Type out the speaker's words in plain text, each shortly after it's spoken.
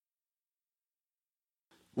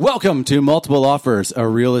Welcome to Multiple Offers, a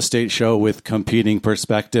real estate show with competing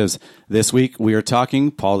perspectives. This week, we are talking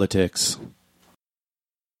politics.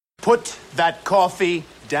 Put that coffee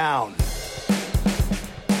down.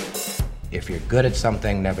 If you're good at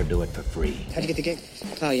something, never do it for free. How'd you get the gig?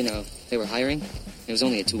 Oh, they were hiring. It was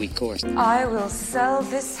only a 2-week course. I will sell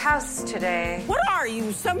this house today. What are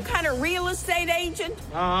you, some kind of real estate agent?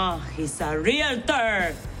 Oh, he's a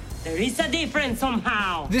realtor. There is a difference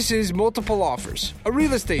somehow. This is Multiple Offers, a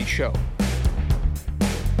real estate show.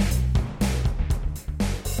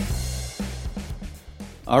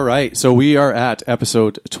 All right, so we are at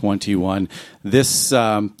episode 21. This is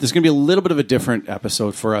going to be a little bit of a different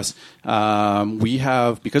episode for us.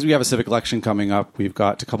 Because we have a civic election coming up, we've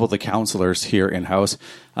got a couple of the councillors here in-house.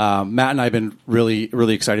 Matt and I have been really,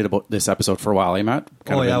 really excited about this episode for a while, eh, Matt?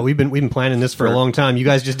 We've been planning this for a long time. You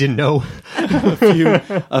guys just didn't know.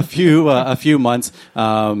 a few months.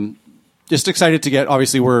 Just excited to get,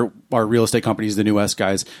 obviously, our real estate companies, the New West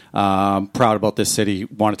guys, proud about this city,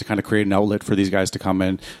 wanted to kind of create an outlet for these guys to come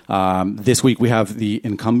in. This week we have the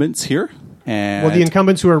incumbents here. The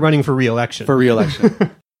incumbents who are running for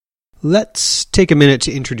re-election. Let's take a minute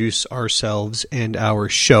to introduce ourselves and our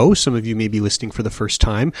show. Some of you may be listening for the first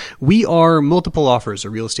time. We are Multiple Offers, a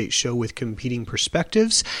real estate show with competing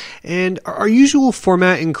perspectives. And our usual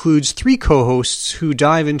format includes 3 co-hosts who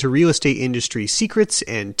dive into real estate industry secrets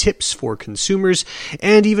and tips for consumers.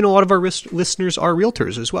 And even a lot of our listeners are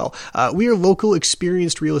realtors as well. We are local,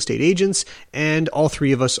 experienced real estate agents, and all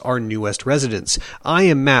 3 of us are New West residents. I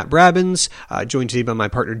am Matt Brabbins, joined today by my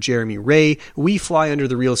partner Jeremy Ray. We fly under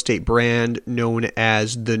the real estate brand known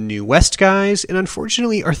as the New West Guys, and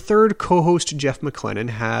unfortunately our third co-host Jeff McLennan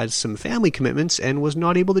had some family commitments and was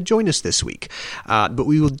not able to join us this week, but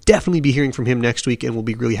we will definitely be hearing from him next week and we'll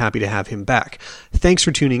be really happy to have him back. Thanks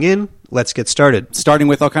for tuning in. Let's get started. Starting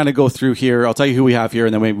with, I'll kind of go through here. I'll tell you who we have here,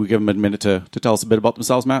 and then maybe we give them a minute to tell us a bit about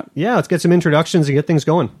themselves, Matt. Yeah, let's get some introductions and get things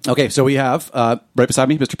going. Okay, so we have, right beside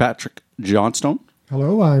me, Mr. Patrick Johnstone.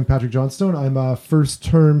 Hello, I'm Patrick Johnstone. I'm a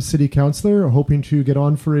first-term city councillor, hoping to get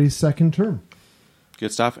on for a second term.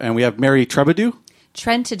 Good stuff. And we have Mary Trentadue.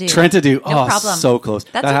 No problem. So close.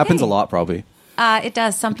 That happens a lot, probably. It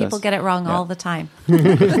does. Some people get it wrong all the time.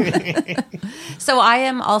 So I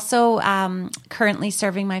am also currently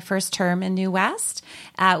serving my first term in New West.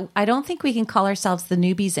 I don't think we can call ourselves the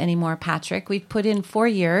newbies anymore, Patrick. We've put in 4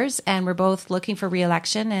 years and we're both looking for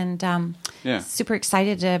re-election and super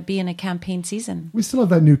excited to be in a campaign season. We still have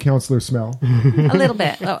that new councillor smell. A little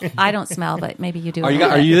bit. Oh, I don't smell, but maybe you do. You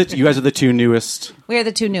guys are the 2 newest? We are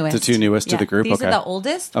the 2 newest. The 2 newest to the group? These are the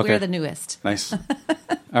oldest. Okay. We're the newest. Nice.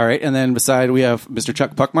 All right. And then beside we have Mr.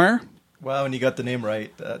 Chuck Puckmeyer. Wow, and you got the name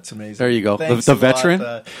right. That's amazing. There you go. Thanks the veteran?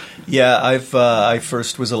 I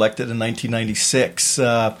first was elected in 1996.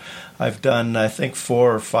 I've done, I think,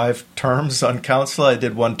 4 or 5 terms on council. I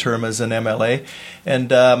did 1 term as an MLA.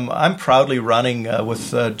 And I'm proudly running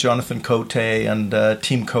with Jonathan Cote and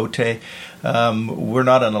Team Cote. We're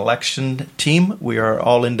not an election team. We are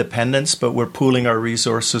all independents, but we're pooling our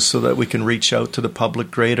resources so that we can reach out to the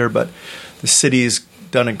public greater. But the city has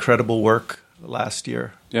done incredible work last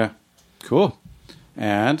year. Yeah. Cool.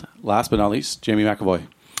 And last but not least, Jamie McAvoy.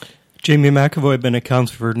 Jamie McAvoy, I've been a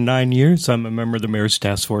councillor for 9 years. I'm a member of the Mayor's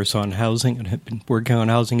Task Force on Housing and have been working on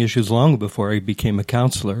housing issues long before I became a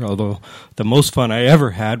councillor, although the most fun I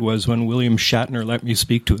ever had was when William Shatner let me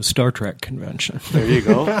speak to a Star Trek convention. There you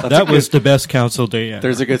go. That was the best council day ever.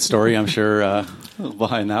 There's a good story, I'm sure,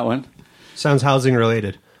 behind that one. Sounds housing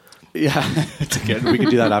related. Yeah, it's good. We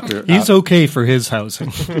can do that after. He's okay for his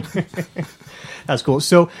housing. That's cool.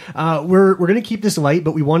 So we're going to keep this light,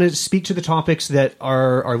 but we want to speak to the topics that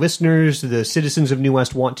our listeners, the citizens of New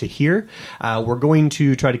West, want to hear. We're going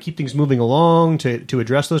to try to keep things moving along to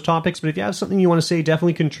address those topics. But if you have something you want to say,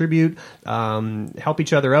 definitely contribute. Help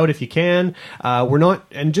each other out if you can. We're not,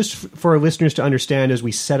 and just for our listeners to understand as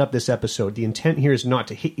we set up this episode, the intent here is not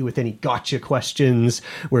to hit you with any gotcha questions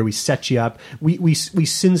where we set you up. We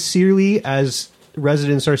sincerely, as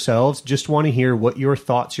residents ourselves, just want to hear what your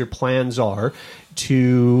thoughts, your plans are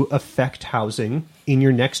to affect housing in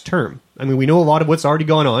your next term. I mean, we know a lot of what's already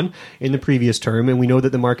gone on in the previous term, and we know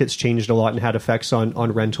that the market's changed a lot and had effects on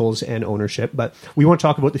rentals and ownership, but we want to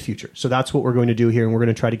talk about the future. So that's what we're going to do here, and we're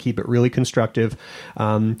going to try to keep it really constructive.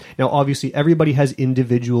 Now, obviously, everybody has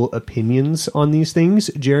individual opinions on these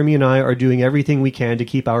things. Jeremy and I are doing everything we can to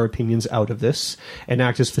keep our opinions out of this and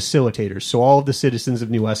act as facilitators. So all of the citizens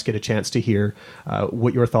of New West get a chance to hear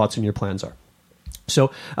what your thoughts and your plans are.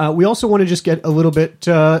 So we also want to just get a little bit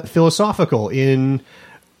philosophical in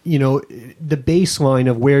the baseline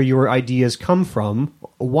of where your ideas come from.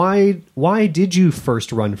 Why did you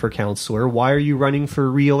first run for councillor? Why are you running for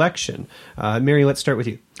re-election? Mary, let's start with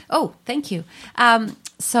you. Oh, thank you. I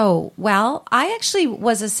actually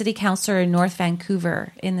was a city councillor in North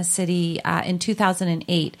Vancouver in the city in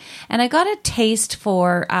 2008, and I got a taste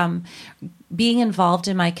for being involved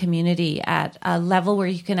in my community at a level where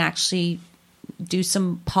you can actually do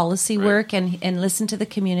some policy work and listen to the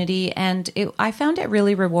community. And I found it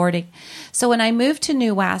really rewarding. So when I moved to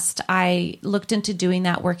New West, I looked into doing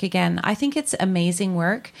that work again. I think it's amazing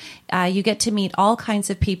work. You get to meet all kinds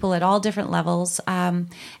of people at all different levels.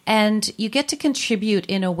 And you get to contribute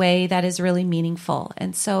in a way that is really meaningful.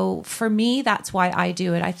 And so for me, that's why I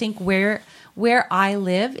do it. I think where I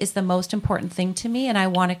live is the most important thing to me. And I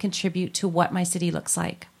want to contribute to what my city looks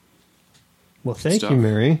like. Well, thank you,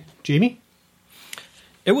 Mary. Jamie?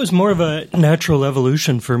 It was more of a natural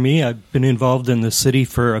evolution for me. I've been involved in the city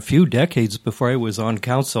for a few decades before I was on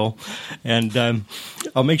council, and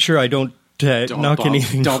I'll make sure I don't knock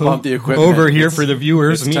anything bump the equipment over here for the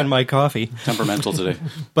viewers. Me and my coffee. Temperamental today.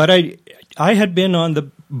 But I had been on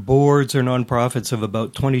the boards or nonprofits of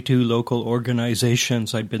about 22 local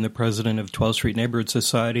organizations. I'd been the president of 12th Street Neighborhood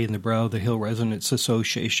Society and the Brow of the Hill Residents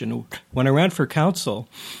Association. When I ran for council,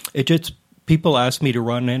 people asked me to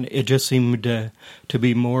run, and it just seemed to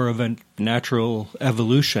be more of a natural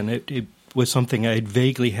evolution. It was something I had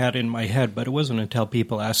vaguely had in my head, but it wasn't until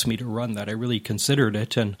people asked me to run that I really considered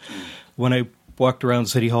it. And when I walked around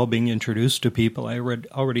City Hall being introduced to people, I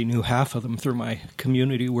already knew half of them through my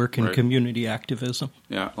community work and community activism.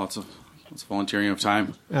 Yeah, lots of volunteering of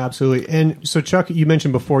time. Absolutely. And so, Chuck, you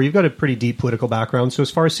mentioned before, you've got a pretty deep political background. So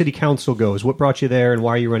as far as city council goes, what brought you there, and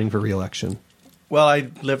why are you running for re-election? Well, I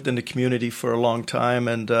lived in the community for a long time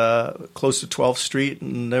and close to 12th Street,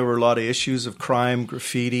 and there were a lot of issues of crime,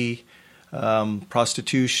 graffiti,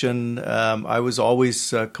 prostitution. I was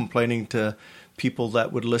always complaining to people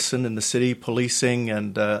that would listen in the city, policing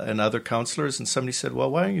and other councillors, and somebody said,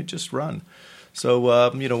 well, why don't you just run? So,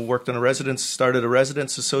 worked on started a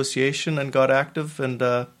residents association and got active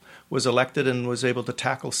and was elected and was able to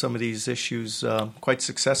tackle some of these issues quite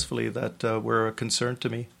successfully that were a concern to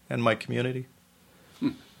me and my community.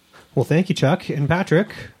 Well, thank you, Chuck. And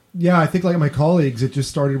Patrick? Yeah, I think like my colleagues, it just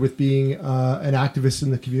started with being an activist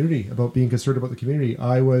in the community, about being concerned about the community.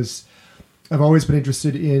 I've always been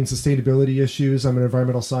interested in sustainability issues. I'm an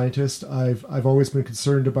environmental scientist. I've always been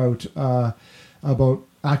concerned about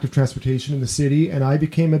active transportation in the city, and I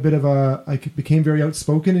became became very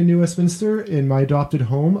outspoken in New Westminster, in my adopted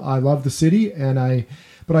home. I love the city,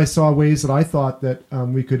 but I saw ways that I thought that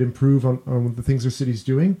we could improve on the things our city's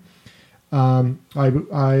doing. I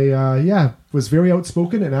was very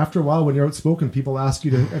outspoken, and after a while, when you're outspoken, people ask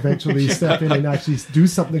you to eventually step in and actually do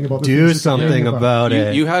something about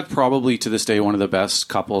it. You had probably to this day one of the best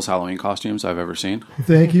couples Halloween costumes I've ever seen.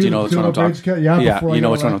 Thank you. Do you know which one I'm talking about? Yeah, you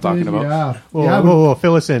know which one I'm talking about. Yeah. Whoa,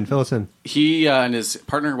 fill us in. He and his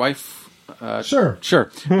partner, wife. Sure.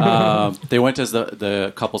 They went as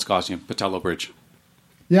the couple's costume, Patello Bridge.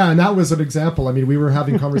 Yeah, and that was an example. I mean, we were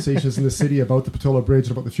having conversations in the city about the Patello Bridge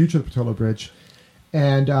and about the future of the Patello Bridge,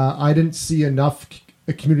 and I didn't see enough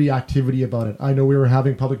community activity about it. I know we were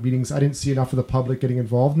having public meetings. I didn't see enough of the public getting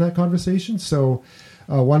involved in that conversation. So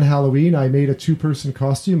one Halloween, I made a 2-person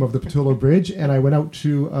costume of the Patello Bridge, and I went out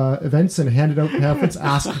to events and handed out pamphlets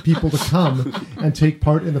asking people to come and take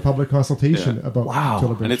part in the public consultation about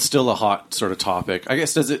Patello Bridge. And it's still a hot sort of topic. I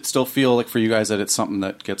guess, does it still feel like for you guys that it's something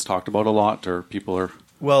that gets talked about a lot, or people are...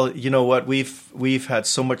 Well, you know what? We've had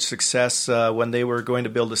so much success. When they were going to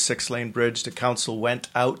build a 6-lane bridge, the council went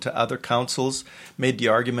out to other councils, made the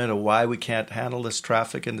argument of why we can't handle this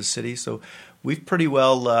traffic in the city. So we've pretty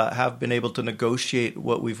well have been able to negotiate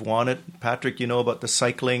what we've wanted. Patrick, you know about the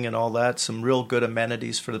cycling and all that, some real good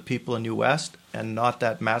amenities for the people in New West, and not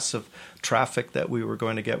that massive traffic that we were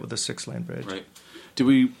going to get with the 6-lane bridge. Right. Do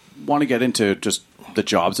we want to get into just the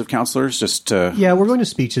jobs of councillors? Yeah, we're going to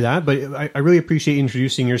speak to that, but I really appreciate you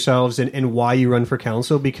introducing yourselves and why you run for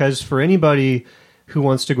council, because for anybody who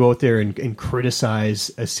wants to go out there and criticize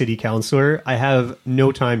a city councillor, I have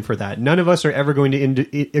no time for that. None of us are ever going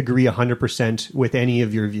to agree 100% with any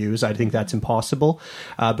of your views. I think that's impossible.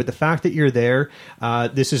 But the fact that you're there,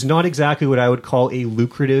 this is not exactly what I would call a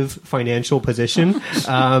lucrative financial position.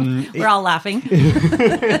 We're all laughing.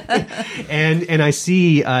 And I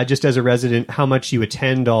see, just as a resident, how much you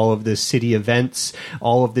attend all of the city events,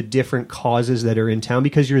 all of the different causes that are in town,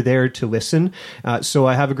 because you're there to listen. So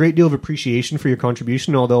I have a great deal of appreciation for your contribution,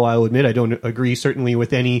 although I'll admit I don't agree certainly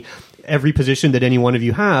with any every position that any one of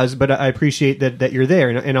you has, but I appreciate that you're there.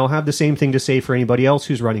 And I'll have the same thing to say for anybody else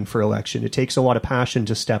who's running for election. It takes a lot of passion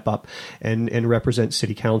to step up and represent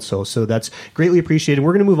City Council. So that's greatly appreciated.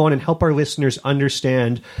 We're going to move on and help our listeners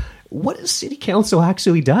understand what a City Council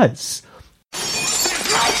actually does.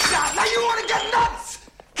 Now you want to get nuts?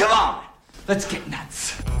 Come on, let's get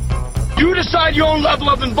nuts. You decide your own level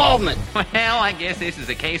of involvement. Well, I guess this is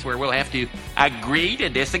a case where we'll have to agree to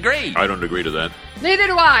disagree. I don't agree to that. Neither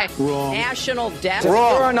do I. Wrong. National debt.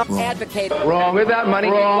 Wrong. You're not Wrong. advocating. Wrong. With that money,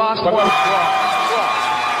 lost one.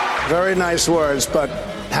 Very nice words, but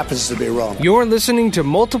happens to be wrong. You're listening to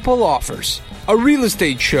Multiple Offers, a real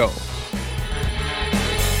estate show.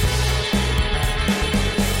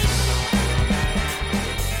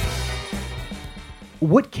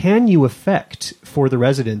 What can you affect for the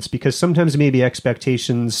residents? Because sometimes maybe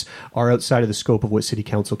expectations are outside of the scope of what City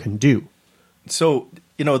Council can do. So,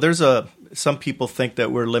 some people think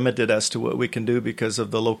that we're limited as to what we can do because of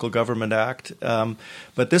the Local Government Act.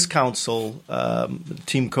 But this council,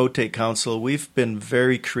 Team Cote Council, we've been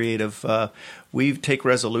very creative. We take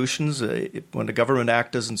resolutions. When the Government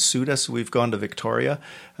Act doesn't suit us, we've gone to Victoria.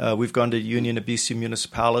 We've gone to Union of BC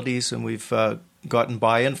Municipalities, and we've gotten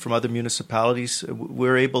buy-in from other municipalities.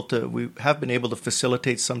 We have been able to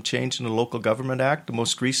facilitate some change in the Local Government Act. The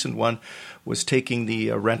most recent one was taking the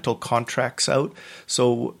rental contracts out.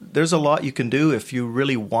 So there's a lot you can do. If you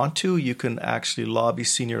really want to, you can actually lobby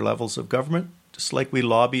senior levels of government, just like we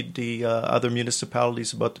lobbied the other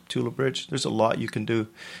municipalities about the Tula Bridge. There's a lot you can do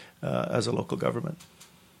as a local government.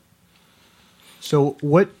 So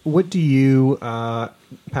what do you,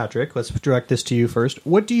 Patrick, let's direct this to you first.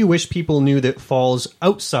 What do you wish people knew that falls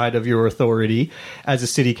outside of your authority as a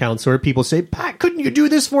city councilor? People say, Pat, couldn't you do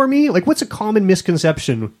this for me? Like, what's a common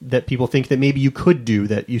misconception that people think that maybe you could do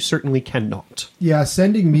that you certainly cannot? Yeah,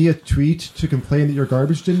 sending me a tweet to complain that your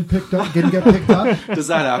garbage didn't get picked up. Does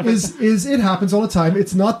that happen? Is it happens all the time.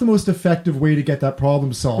 It's not the most effective way to get that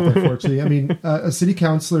problem solved, unfortunately. I mean, a city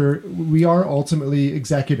councilor, we are ultimately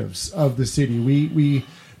executives of the city. We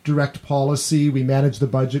direct policy, we manage the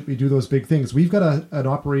budget, we do those big things. We've got an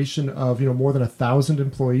operation of more than 1,000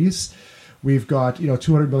 employees. We've got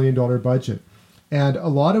 $200 million budget, and a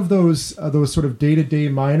lot of those sort of day-to-day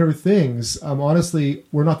minor things. Honestly,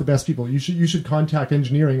 we're not the best people. You should contact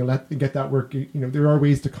engineering and get that work. There are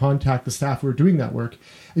ways to contact the staff who are doing that work.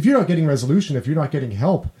 If you're not getting resolution, if you're not getting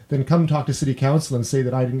help, then come talk to city council and say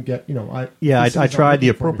that I didn't get. I tried the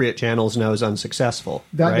appropriate channels and I was unsuccessful.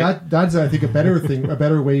 That's I think a better thing, a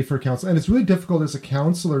better way for council. And it's really difficult as a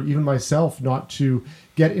councilor, even myself, not to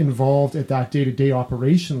get involved at that day-to-day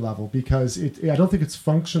operation level, because I don't think it's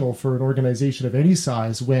functional for an organization of any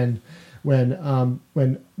size when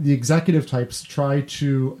the executive types try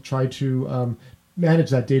to manage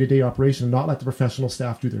that day-to-day operation and not let the professional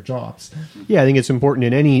staff do their jobs. Yeah, I think it's important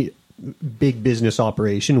in any big business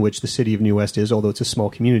operation, which the city of New West is, although it's a small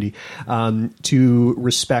community, to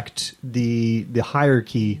respect the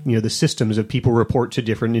hierarchy, the systems of people report to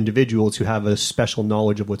different individuals who have a special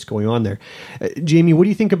knowledge of what's going on there. Jamie, what do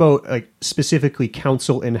you think about specifically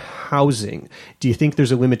council and housing? Do you think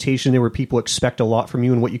there's a limitation there where people expect a lot from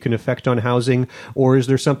you and what you can affect on housing? Or is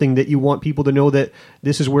there something that you want people to know that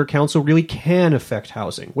this is where council really can affect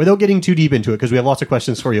housing? Without getting too deep into it, because we have lots of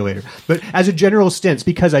questions for you later. But as a general stance,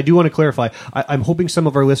 because I do want to clarify, I'm hoping some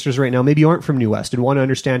of our listeners right now maybe aren't from New West and want to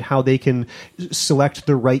understand how they can select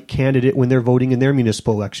the right candidate when they're voting in their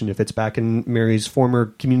municipal election, if it's back in Mary's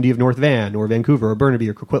former community of North Van or Vancouver or Burnaby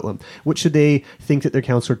or Coquitlam. What should they think that their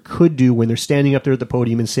councillor could do when they're standing up there at the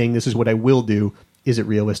podium and saying, this is what I will do? Is it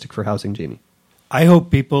realistic for housing, Jamie? I hope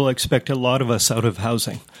people expect a lot of us out of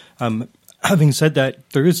housing. Having said that,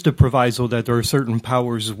 there is the proviso that there are certain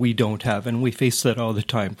powers we don't have, and we face that all the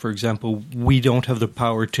time. For example, we don't have the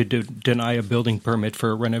power to deny a building permit for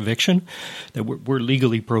a rent eviction. That we're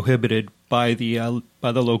legally prohibited by the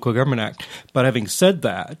Local Government Act. But having said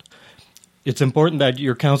that, it's important that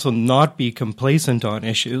your council not be complacent on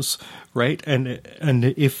issues, right? And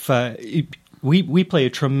if we play a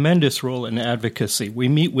tremendous role in advocacy. We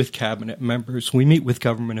meet with cabinet members. We meet with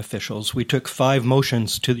government officials. We took 5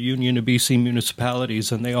 motions to the Union of BC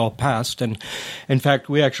Municipalities, and they all passed. And in fact,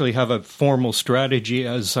 we actually have a formal strategy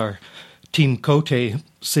as our Team Cote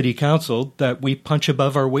City Council that we punch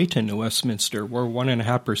above our weight in New Westminster. We're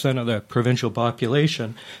 1.5% of the provincial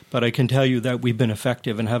population, but I can tell you that we've been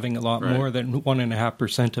effective in having a lot more than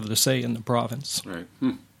 1.5% of the say in the province. Right.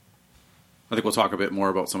 I think we'll talk a bit more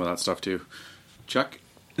about some of that stuff too. Chuck?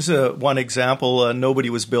 This is one example. Nobody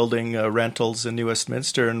was building rentals in New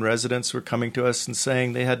Westminster, and residents were coming to us and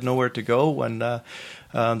saying they had nowhere to go when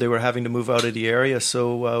They were having to move out of the area,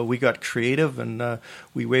 so we got creative and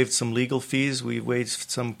we waived some legal fees. We waived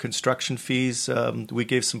some construction fees. We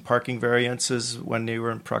gave some parking variances when they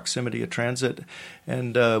were in proximity of transit,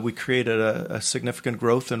 and we created a significant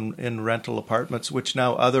growth in rental apartments, which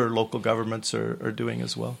now other local governments are doing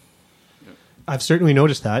as well. I've certainly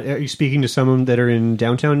noticed that. Are you speaking to some that are in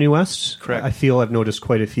downtown New West? Correct. I feel I've noticed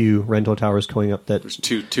quite a few rental towers going up. There's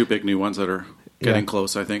two big new ones that are getting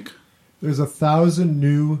close, I think. There's 1,000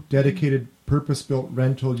 new dedicated purpose-built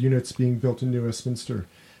rental units being built in New Westminster.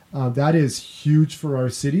 That is huge for our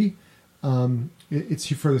city. It's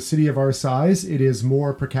for the city of our size. It is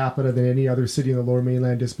more per capita than any other city in the Lower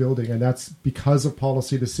Mainland is building, and that's because of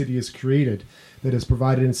policy the city has created that has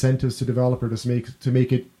provided incentives to developers to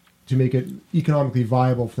make it economically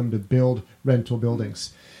viable for them to build rental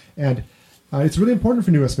buildings. And it's really important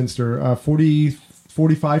for New Westminster.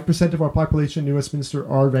 45% of our population in New Westminster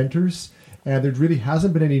are renters, and there really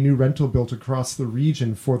hasn't been any new rental built across the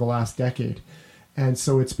region for the last decade. And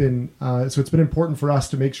so it's been important for us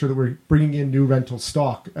to make sure that we're bringing in new rental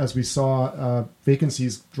stock, as we saw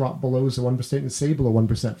vacancies drop below 1% and stay below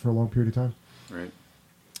 1% for a long period of time. Right.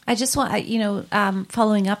 I just want,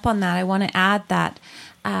 following up on that, I want to add that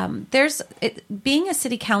being a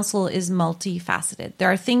city council is multifaceted.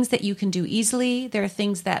 There are things that you can do easily. There are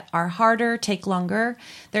things that are harder, take longer.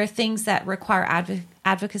 There are things that require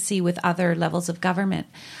advocacy with other levels of government.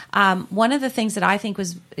 One of the things that I think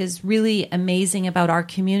is really amazing about our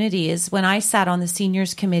community is when I sat on the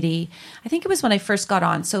seniors committee, I think it was when I first got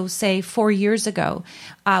on, so say 4 years ago,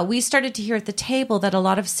 we started to hear at the table that a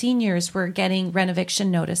lot of seniors were getting rent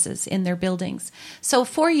eviction notices in their buildings. So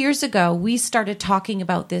 4 years ago, we started talking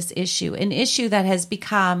about this issue, an issue that has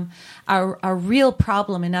become a real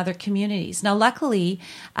problem in other communities. Now, luckily,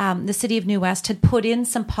 the City of New West had put in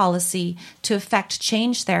some policy to affect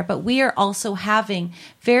change there, but we are also having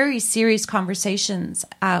very serious conversations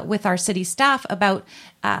with our city staff about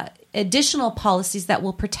additional policies that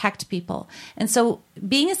will protect people. And so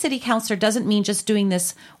being a city councillor doesn't mean just doing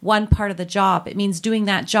this one part of the job. It means doing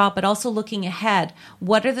that job, but also looking ahead.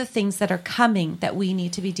 What are the things that are coming that we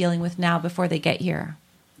need to be dealing with now before they get here?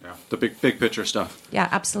 Yeah, the big picture stuff. Yeah,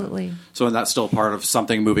 absolutely. So, and that's still part of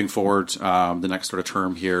something moving forward. The next sort of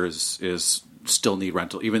term here is still need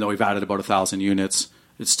rental, even though we've added about 1,000 units.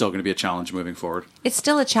 It's still going to be a challenge moving forward. It's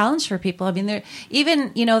still a challenge for people. I mean,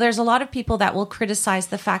 there's a lot of people that will criticize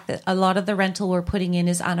the fact that a lot of the rental we're putting in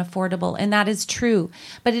is unaffordable, and that is true.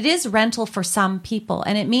 But it is rental for some people,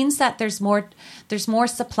 and it means that there's more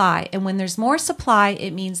supply. And when there's more supply,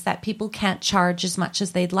 it means that people can't charge as much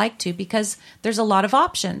as they'd like to because there's a lot of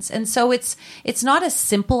options. And so it's not a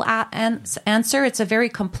simple answer. It's a very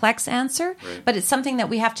complex answer, right. But it's something that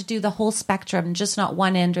we have to do the whole spectrum, just not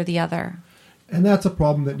one end or the other. And that's a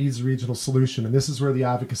problem that needs a regional solution. And this is where the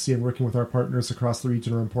advocacy and working with our partners across the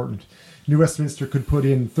region are important. New Westminster could put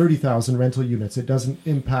in 30,000 rental units. It doesn't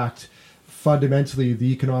impact fundamentally the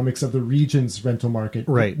economics of the region's rental market.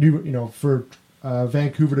 Right. For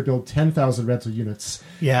Vancouver to build 10,000 rental units.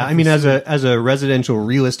 Yeah, I mean, as a residential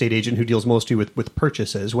real estate agent who deals mostly with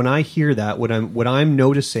purchases, when I hear that, what I'm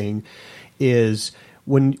noticing is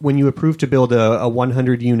when you approve to build a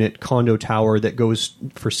 100-unit condo tower that goes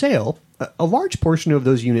for sale, a large portion of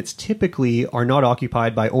those units typically are not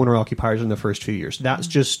occupied by owner-occupiers in the first few years. That's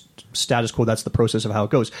just status quo. That's the process of how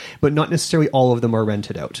it goes. But not necessarily all of them are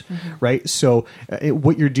rented out, right? So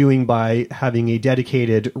what you're doing by having a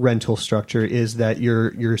dedicated rental structure is that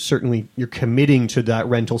you're committing to that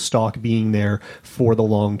rental stock being there for the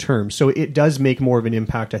long term. So it does make more of an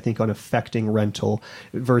impact, I think, on affecting rental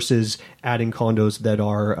versus adding condos that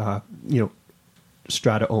are,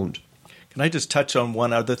 strata owned. Can I just touch on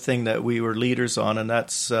one other thing that we were leaders on, and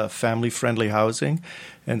that's family-friendly housing.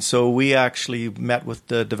 And so we actually met with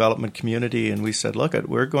the development community and we said, look,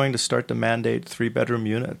 we're going to start to mandate 3-bedroom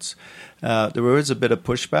units. There was a bit of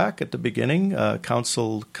pushback at the beginning.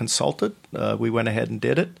 Council consulted. We went ahead and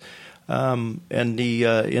did it. And the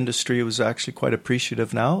industry was actually quite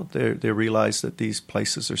appreciative now. They realize that these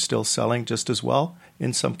places are still selling just as well,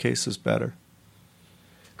 in some cases better.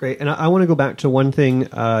 Great. And I want to go back to one thing.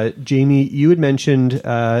 Jamie, you had mentioned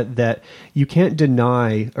that you can't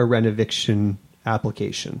deny a rent eviction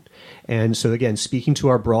application. And so, again, speaking to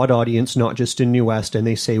our broad audience, not just in New West, and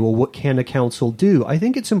they say, well, what can a council do? I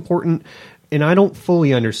think it's important and I don't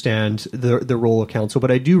fully understand the role of council,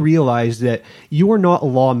 but I do realize that you are not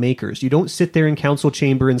lawmakers. You don't sit there in council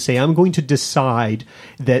chamber and say, I'm going to decide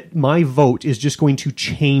that my vote is just going to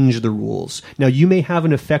change the rules. Now, you may have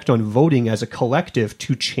an effect on voting as a collective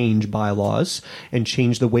to change bylaws and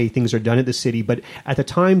change the way things are done at the city, but at the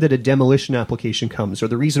time that a demolition application comes, or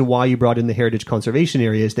the reason why you brought in the heritage conservation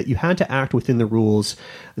area, is that you had to act within the rules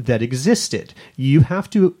that existed. You have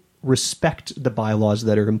to respect the bylaws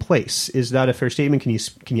that are in place. Is that a fair statement?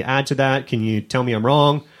 Can you add to that? Can you tell me I'm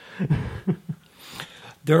wrong?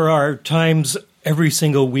 There are times every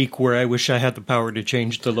single week where I wish I had the power to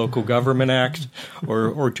change the Local Government Act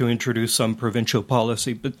or to introduce some provincial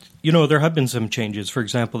policy. But, there have been some changes. For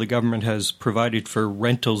example, the government has provided for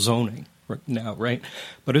rental zoning now, right?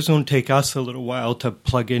 But it's going to take us a little while to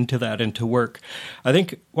plug into that and to work. I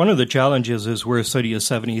think one of the challenges is we're a city of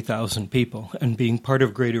 70,000 people, and being part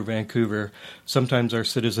of Greater Vancouver, sometimes our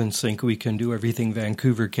citizens think we can do everything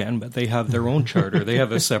Vancouver can, but they have their own charter. They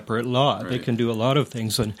have a separate law. Right. They can do a lot of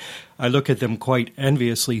things, and I look at them quite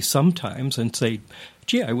enviously sometimes and say,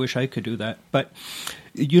 gee, I wish I could do that. But,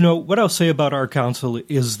 what I'll say about our council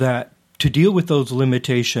is that to deal with those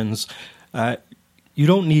limitations, you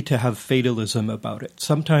don't need to have fatalism about it.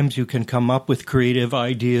 Sometimes you can come up with creative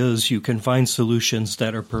ideas. You can find solutions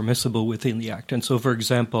that are permissible within the Act. And so, for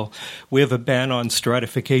example, we have a ban on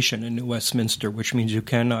stratification in New Westminster, which means you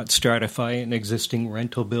cannot stratify an existing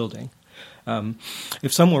rental building.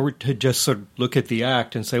 If someone were to just sort of look at the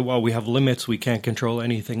Act and say, well, we have limits, we can't control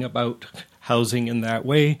anything about housing in that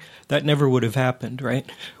way, that never would have happened,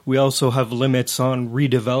 right? We also have limits on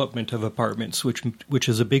redevelopment of apartments, which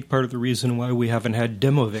is a big part of the reason why we haven't had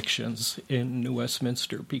demo evictions in New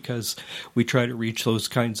Westminster, because we try to reach those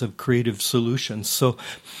kinds of creative solutions. So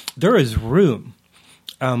there is room,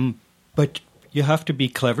 but you have to be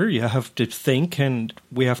clever, you have to think, and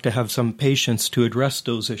we have to have some patience to address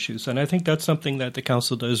those issues. And I think that's something that the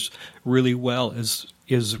council does really well, is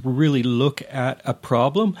really look at a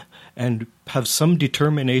problem and have some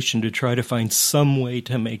determination to try to find some way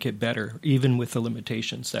to make it better, even with the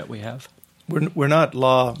limitations that we have. We're not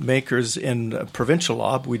lawmakers in provincial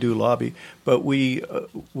law. We do lobby, but we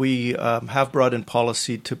have brought in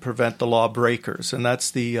policy to prevent the law breakers, and that's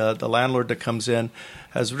the landlord that comes in,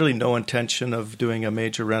 has really no intention of doing a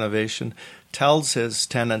major renovation, tells his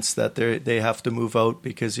tenants that they have to move out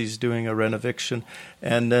because he's doing a renoviction,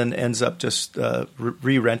 and then ends up just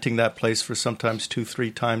re-renting that place for sometimes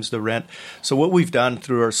 2-3 times the rent. So what we've done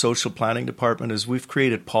through our social planning department is we've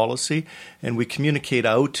created policy, and we communicate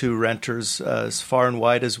out to renters as far and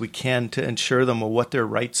wide as we can to ensure them of what their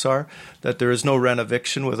rights are, that there is no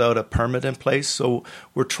renoviction without a permit in place. So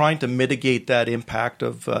we're trying to mitigate that impact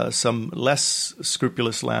of some less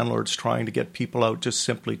scrupulous landlords trying to get people out just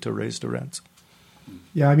simply to raise the rents.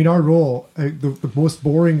 Yeah, I mean, our role, the most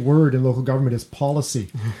boring word in local government is policy.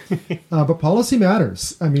 But policy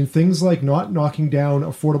matters. I mean, things like not knocking down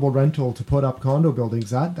affordable rental to put up condo buildings,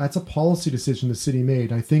 that's a policy decision the city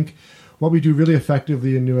made. I think what we do really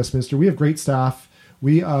effectively in New Westminster, we have great staff.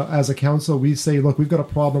 We, as a council, we say, look, we've got a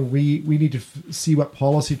problem. We need to see what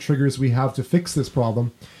policy triggers we have to fix this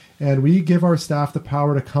problem. And we give our staff the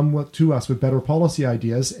power to come to us with better policy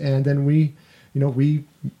ideas. And then we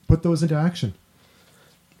put those into action.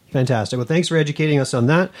 Fantastic. Well, thanks for educating us on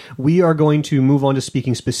that. We are going to move on to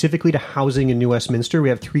speaking specifically to housing in New Westminster. We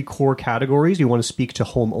have 3 core categories. We want to speak to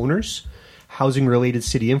homeowners, housing-related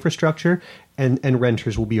city infrastructure, and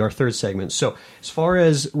renters will be our third segment. So as far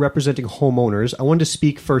as representing homeowners, I wanted to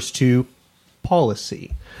speak first to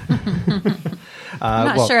policy.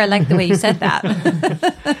 I'm not sure I like the way you said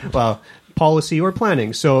that. Well, policy or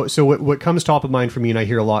planning. So what comes top of mind for me, and I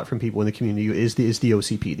hear a lot from people in the community, is the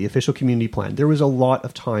OCP, the official community plan. There was a lot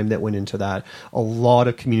of time that went into that, a lot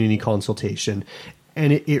of community consultation,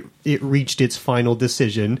 and it reached its final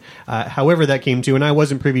decision. However that came to, and I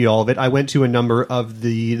wasn't privy to all of it. I went to a number of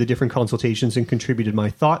the different consultations and contributed my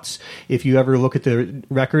thoughts. If you ever look at the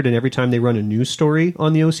record, and every time they run a news story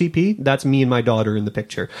on the OCP, that's me and my daughter in the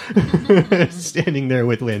picture, standing there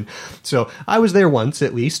with Lynn. So I was there once,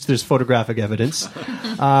 at least. There's photographic evidence.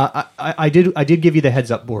 I did give you the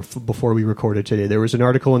heads up before we recorded today. There was an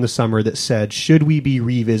article in the summer that said, should we be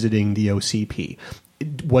revisiting the OCP?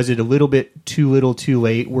 Was it a little bit too little too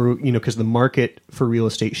late? Because the market for real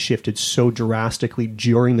estate shifted so drastically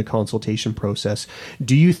during the consultation process.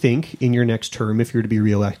 Do you think in your next term, if you're to be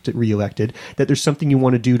reelected, that there's something you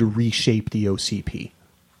want to do to reshape the OCP?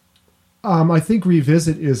 I think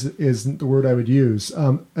revisit is the word I would use.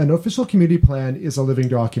 An official community plan is a living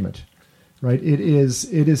document, right? It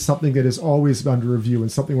is something that is always under review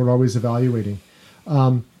and something we're always evaluating.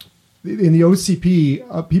 in the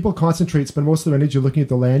OCP, people spend most of their energy looking at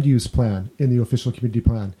the land use plan in the official community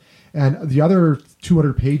plan. And the other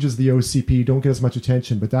 200 pages of the OCP don't get as much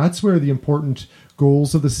attention, but that's where the important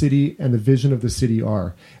goals of the city and the vision of the city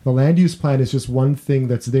are. The land use plan is just one thing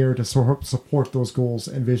that's there to support those goals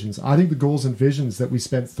and visions. I think the goals and visions that we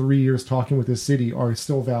spent 3 years talking with this city are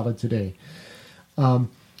still valid today. But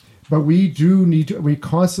we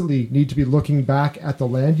constantly need to be looking back at the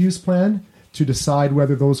land use plan to decide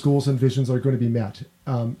whether those goals and visions are going to be met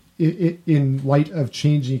in light of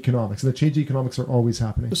changing economics. And the changing economics are always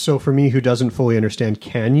happening. So for me, who doesn't fully understand,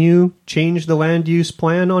 can you change the land use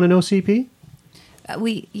plan on an OCP?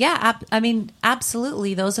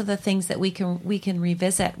 Absolutely. Those are the things that we can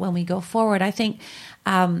revisit when we go forward. I think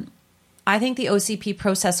the OCP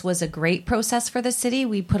process was a great process for the city.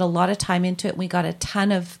 We put a lot of time into it. We got a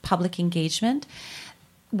ton of public engagement.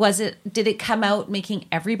 Did it come out making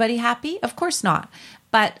everybody happy? Of course not.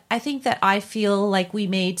 But I think that I feel like we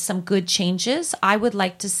made some good changes. I would have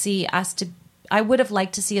liked to see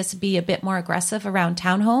us be a bit more aggressive around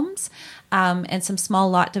townhomes and some small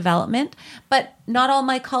lot development. But not all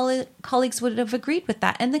my colleagues would have agreed with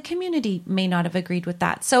that, and the community may not have agreed with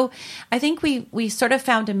that. So I think we sort of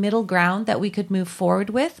found a middle ground that we could move forward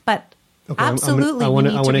with, but okay, absolutely, I want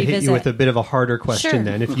to hit you with a bit of a harder question. Sure.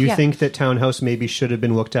 Then. If you think that townhouse maybe should have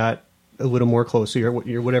been looked at a little more closely, or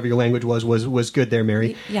whatever your language was good there,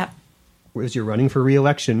 Mary. Yeah. As you're running for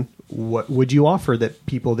re-election, what would you offer that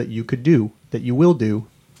people that you could do, that you will do,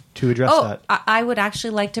 to address that? I would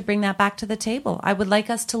actually like to bring that back to the table. I would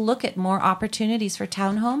like us to look at more opportunities for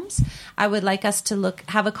townhomes. I would like us to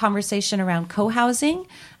have a conversation around co-housing,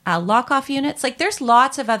 lock-off units. Like, there's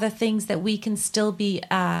lots of other things that we can still be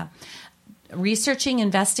researching,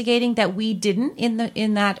 investigating that we didn't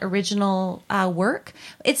in that original work.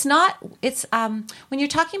 When you're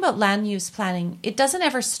talking about land use planning, it doesn't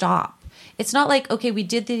ever stop. It's not like, okay, we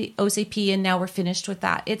did the OCP and now we're finished with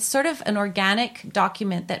that. It's sort of an organic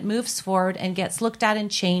document that moves forward and gets looked at and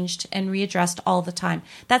changed and readdressed all the time.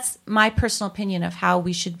 That's my personal opinion of how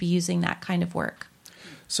we should be using that kind of work.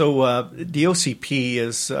 So the OCP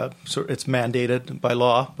is it's mandated by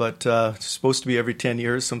law, but it's supposed to be every 10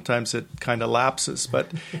 years. Sometimes it kind of lapses.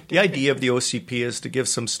 But the idea of the OCP is to give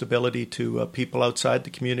some stability to people outside the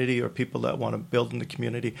community or people that want to build in the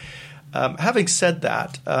community. Having said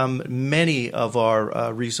that, many of our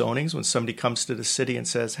rezonings, when somebody comes to the city and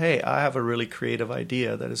says, hey, I have a really creative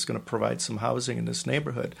idea that is going to provide some housing in this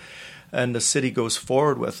neighborhood, and the city goes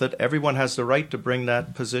forward with it, everyone has the right to bring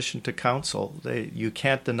that position to council. You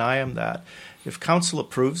can't deny them that. If council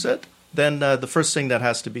approves it, then the first thing that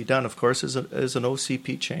has to be done, of course, is an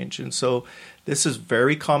OCP change. And so this is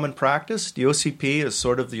very common practice. The OCP is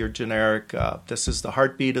sort of your generic, this is the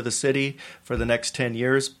heartbeat of the city for the next 10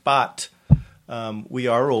 years, but we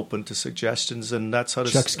are open to suggestions, and that's how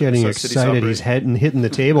Chuck's getting excited. He's hitting the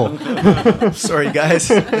table. Sorry,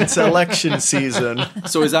 guys. It's election season.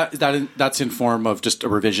 So that's in form of just a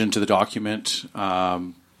revision to the document,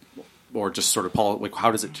 or just sort of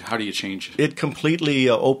how do you change? It completely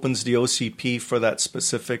opens the OCP for that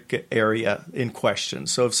specific area in question.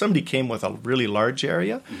 So if somebody came with a really large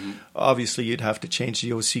area, obviously you'd have to change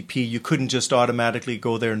the OCP. You couldn't just automatically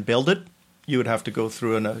go there and build it. You would have to go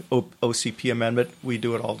through an OCP amendment. We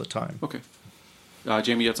do it all the time. Okay.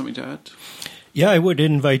 Jamie, you had something to add? Yeah, I would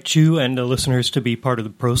invite you and the listeners to be part of the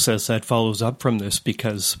process that follows up from this,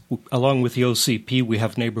 because along with the OCP, we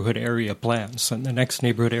have neighborhood area plans. And the next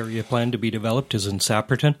neighborhood area plan to be developed is in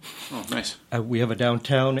Sapperton. Oh, nice. We have a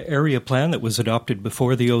downtown area plan that was adopted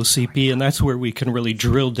before the OCP, and that's where we can really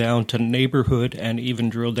drill down to neighborhood and even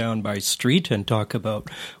drill down by street and talk about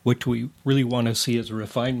what we really want to see as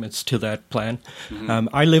refinements to that plan.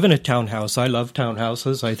 I live in a townhouse. I love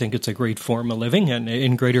townhouses. I think it's a great form of living. And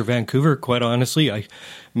in Greater Vancouver, quite honestly,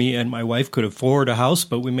 me and my wife could afford a house,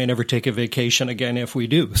 but we may never take a vacation again if we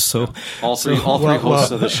do. So all three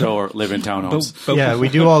hosts of the show live in townhomes. But we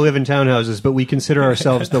do all live in townhouses, but we consider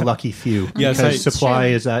ourselves the lucky few. Yes, because supply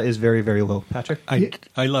is very, very low. Patrick?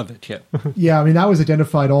 I love it, yeah. Yeah, I mean, that was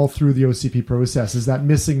identified all through the OCP process, is that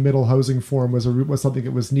missing middle housing form was something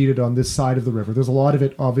that was needed on this side of the river. There's a lot of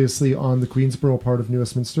it, obviously, on the Queensborough part of New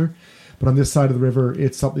Westminster, but on this side of the river,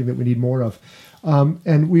 it's something that we need more of.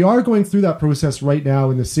 And we are going through that process right now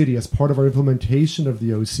in the city as part of our implementation of the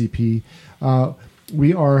OCP.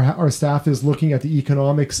 Our staff is looking at the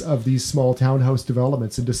economics of these small townhouse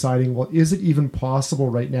developments and deciding, well, is it even possible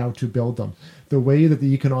right now to build them? The way that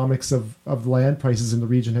the economics of land prices in the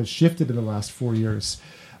region has shifted in the last 4 years.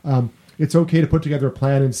 It's okay to put together a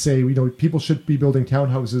plan and say, people should be building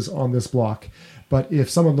townhouses on this block. But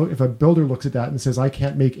if a builder looks at that and says, I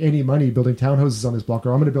can't make any money building townhouses on this block,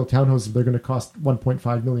 or I'm going to build townhouses, they're going to cost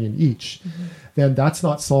 $1.5 million each, then that's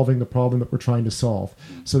not solving the problem that we're trying to solve.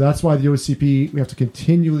 So that's why the OCP, we have to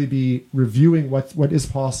continually be reviewing what is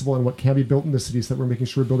possible and what can be built in the city so that we're making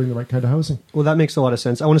sure we're building the right kind of housing. Well, that makes a lot of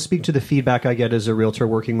sense. I want to speak to the feedback I get as a realtor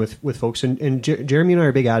working with folks. And Jeremy and I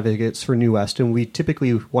are big advocates for New West, and we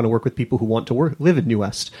typically want to work with people who want to live in New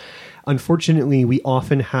West. Unfortunately, we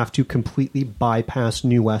often have to completely bypass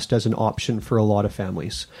New West as an option for a lot of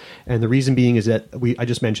families. And the reason being is that I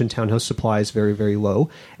just mentioned townhouse supply is very, very low.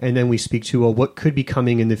 And then we speak to what could be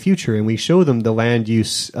coming in the future. And we show them the land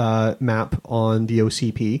use map on the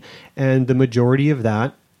OCP. And the majority of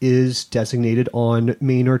that is designated on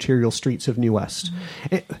main arterial streets of New West.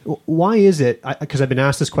 Why is it, because I've been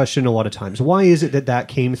asked this question a lot of times, why is it that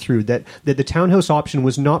came through, that the townhouse option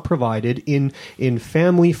was not provided in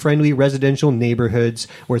family-friendly residential neighborhoods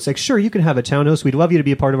where it's like, sure, you can have a townhouse, we'd love you to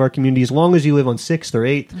be a part of our community as long as you live on 6th or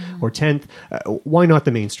 8th or 10th. Why not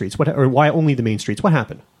the main streets? Or why only the main streets? What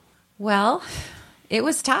happened? Well, it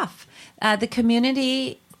was tough. The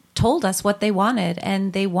community told us what they wanted,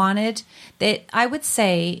 and they wanted that. I would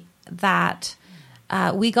say that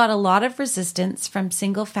we got a lot of resistance from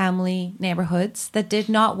single family neighborhoods that did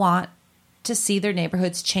not want to see their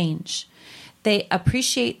neighborhoods change. They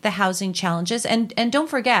appreciate the housing challenges. And don't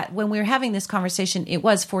forget, when we were having this conversation, it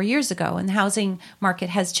was 4 years ago, and the housing market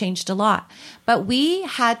has changed a lot. But we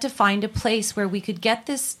had to find a place where we could get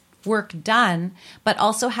this work done, but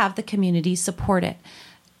also have the community support it.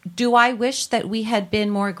 Do I wish that we had been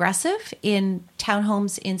more aggressive in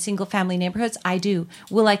townhomes in single-family neighborhoods? I do.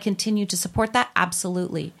 Will I continue to support that?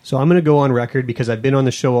 Absolutely. So I'm going to go on record, because I've been on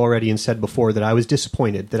the show already and said before that I was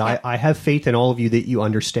disappointed, that I have faith in all of you that you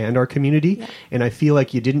understand our community, and I feel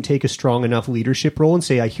like you didn't take a strong enough leadership role and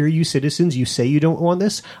say, I hear you citizens, you say you don't want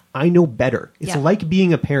this. I know better. It's like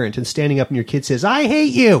being a parent and standing up and your kid says, I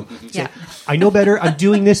hate you. Say, I know better. I'm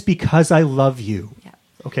doing this because I love you.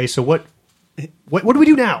 Okay, so what do we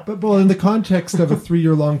do now? But in the context of a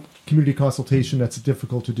 3-year-long community consultation, that's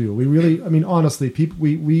difficult to do. We really, honestly,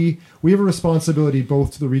 we have a responsibility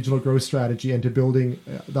both to the regional growth strategy and to building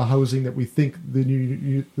the housing that we think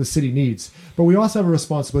the city needs. But we also have a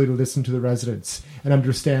responsibility to listen to the residents and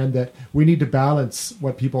understand that we need to balance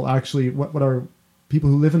what people actually, what our people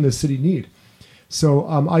who live in this city need. So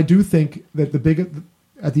I do think that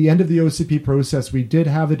at the end of the OCP process, we did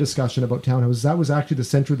have a discussion about townhouses. That was actually the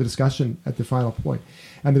center of the discussion at the final point.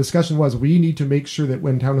 And the discussion was, we need to make sure that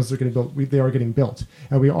when townhouses are getting built, they are getting built.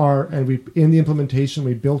 And in the implementation,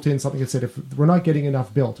 we built in something that said, if we're not getting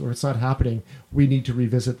enough built or it's not happening, we need to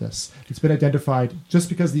revisit this. It's been identified just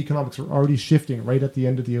because the economics were already shifting right at the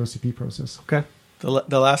end of the OCP process. Okay.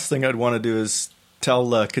 The last thing I'd want to do is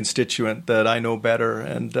tell a constituent that I know better.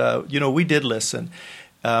 And, we did listen.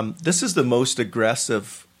 This is the most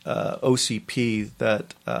aggressive OCP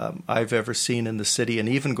that I've ever seen in the city, and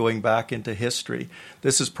even going back into history,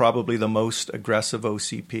 this is probably the most aggressive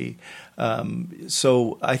OCP.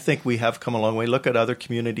 So I think we have come a long way. Look at other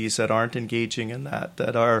communities that aren't engaging in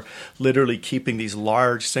that are literally keeping these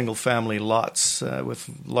large single-family lots with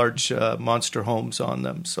large monster homes on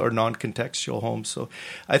them, or non-contextual homes. So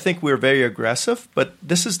I think we're very aggressive, but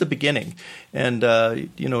this is the beginning. And,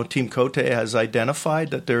 Team Cote has identified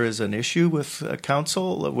that there is an issue with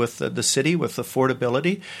council, with the city, with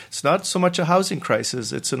affordability. It's not so much a housing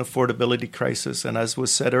crisis, it's an affordability crisis. And as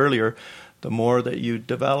was said earlier, the more that you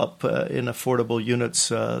develop in affordable units,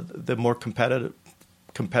 the more competitive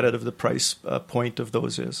the price point of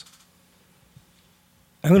those is.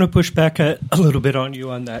 I'm going to push back a little bit on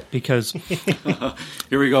you on that, because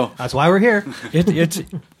here we go. That's why we're here.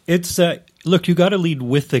 It's look, you got to lead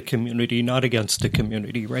with the community, not against the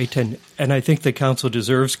community, right? And I think the council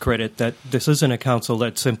deserves credit that this isn't a council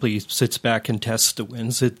that simply sits back and tests the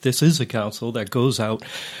winds. This is a council that goes out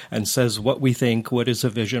and says what we think, what is a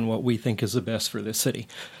vision, what we think is the best for the city.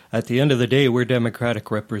 At the end of the day, we're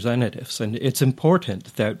democratic representatives, and it's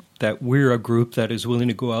important that we're a group that is willing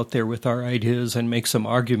to go out there with our ideas and make some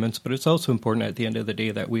arguments, but it's also important at the end of the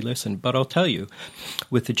day that we listen. But I'll tell you,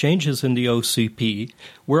 with the changes in the OCP,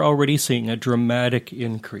 we're already seeing a dramatic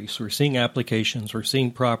increase. We're seeing applications, we're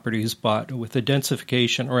seeing properties bought with the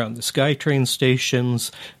densification around the SkyTrain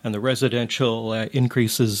stations and the residential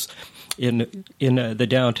increases in the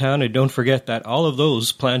downtown. And don't forget that all of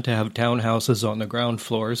those plan to have townhouses on the ground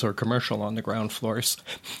floors or commercial on the ground floors.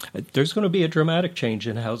 There's going to be a dramatic change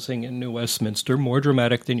in housing in New Westminster, more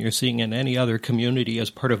dramatic than you're seeing in any other community as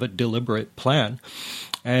part of a deliberate plan.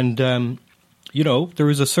 And there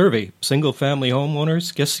was a survey. Single-family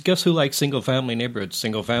homeowners. Guess who likes single-family neighborhoods?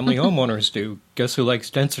 Single-family homeowners do. Guess who likes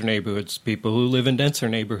denser neighborhoods? People who live in denser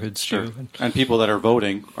neighborhoods do. And people that are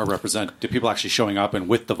voting are the people actually showing up and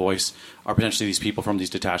with the voice are potentially these people from these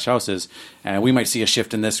detached houses. And we might see a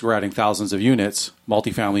shift in this. We're adding thousands of units,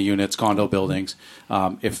 multifamily units, condo buildings.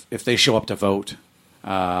 If they show up to vote,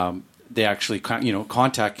 they actually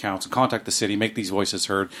contact council, contact the city, make these voices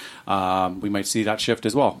heard. We might see that shift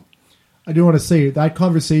as well. I do want to say that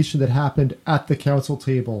conversation that happened at the council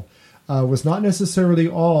table was not necessarily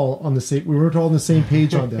all on the same. We weren't all on the same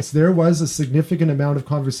page on this. There was a significant amount of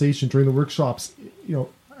conversation during the workshops,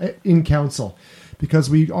 in council,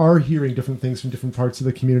 because we are hearing different things from different parts of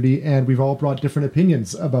the community, and we've all brought different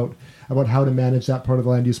opinions about how to manage that part of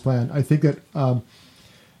the land use plan. I think that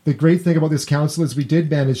the great thing about this council is we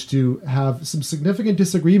did manage to have some significant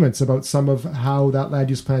disagreements about some of how that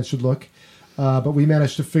land use plan should look. But we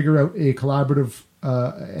managed to figure out a collaborative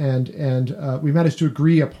and we managed to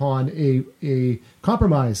agree upon a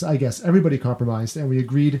compromise. I guess everybody compromised, and we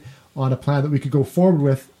agreed on a plan that we could go forward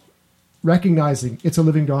with, recognizing it's a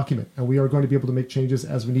living document, and we are going to be able to make changes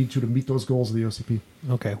as we need to meet those goals of the OCP.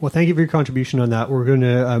 Okay. Well, thank you for your contribution on that. We're going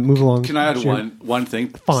to move along. Can I add one thing?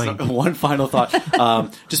 Fine. One final thought.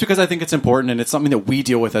 Just because I think it's important, and it's something that we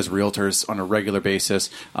deal with as realtors on a regular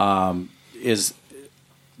basis, is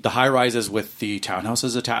the high-rises with the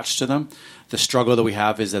townhouses attached to them. The struggle that we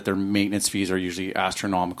have is that their maintenance fees are usually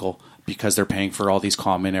astronomical because they're paying for all these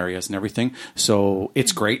common areas and everything. So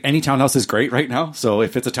it's great. Any townhouse is great right now. So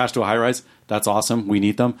if it's attached to a high-rise, that's awesome. We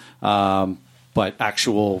need them. But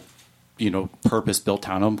actual, purpose-built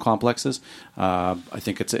townhome complexes, I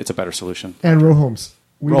think it's a better solution. And row homes.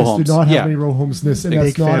 We row just homes. do not have any row homes in this. And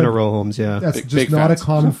Big fan of row homes, yeah. That's Big not fans. a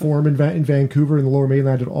common form in Vancouver and the Lower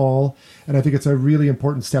Mainland at all. And I think it's a really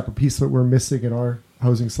important step, a piece that we're missing in our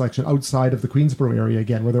housing selection outside of the Queensborough area,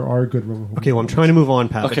 again, where there are good row homes. Okay, well, I'm trying to move on,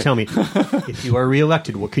 Pat, but tell me, if you are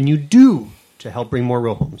reelected, what can you do to help bring more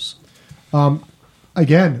row homes?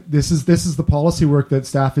 Again, this is the policy work that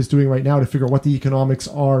staff is doing right now to figure out what the economics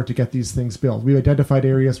are to get these things built. We identified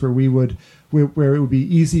areas where it would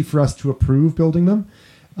be easy for us to approve building them.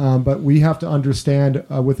 But we have to understand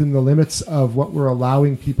within the limits of what we're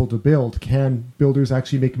allowing people to build, can builders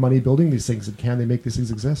actually make money building these things, and can they make these things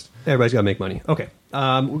exist? Everybody's got to make money. Okay.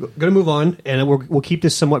 We're going to move on, and we'll keep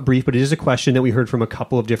this somewhat brief, but it is a question that we heard from a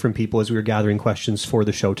couple of different people as we were gathering questions for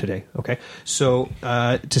the show today. Okay. So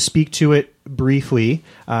to speak to it briefly,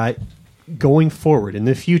 going forward in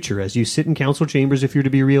the future, as you sit in council chambers, if you're to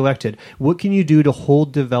be reelected, what can you do to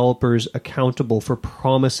hold developers accountable for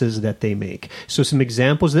promises that they make? So some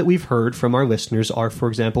examples that we've heard from our listeners are, for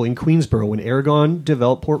example, in Queensborough, when Aragon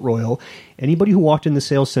developed Port Royal, anybody who walked in the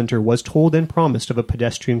sales center was told and promised of a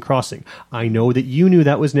pedestrian crossing. I know that you knew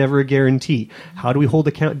that was never a guarantee. How do we hold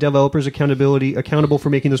developers accountable for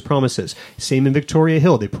making those promises? Same in Victoria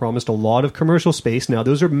Hill. They promised a lot of commercial space. Now,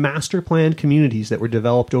 those are master planned communities that were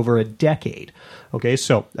developed over a decade. Okay,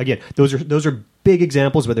 so again, those are big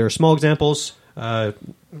examples, but there are small examples.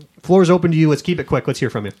 Floor is open to you. Let's keep it quick. Let's hear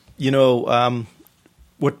from you.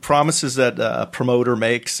 What promises that a promoter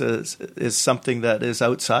makes is something that is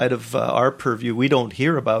outside of our purview. We don't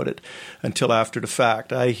hear about it until after the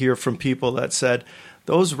fact. I hear from people that said,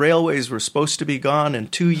 those railways were supposed to be gone in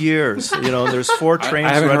 2 years. There's 4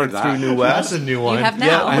 trains running through New West. That's a new one. You have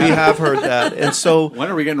now. Yeah, we have heard that. And so, when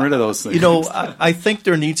are we getting rid of those things? I think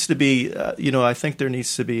there needs to be,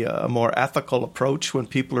 a more ethical approach when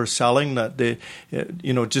people are selling. That they,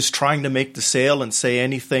 just trying to make the sale and say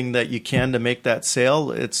anything that you can to make that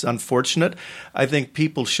sale. It's unfortunate. I think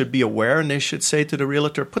people should be aware, and they should say to the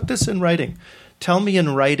realtor, "Put this in writing. Tell me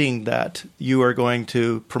in writing that you are going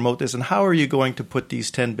to promote this, and how are you going to put these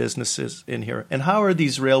 10 businesses in here, and how are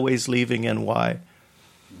these railways leaving and why?"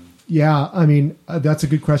 Yeah, that's a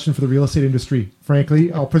good question for the real estate industry.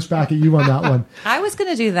 Frankly, I'll push back at you on that one. I was going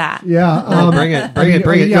to do that. Yeah, bring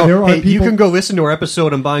it. Yeah, you can go listen to our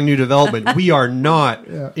episode on buying new development. We are not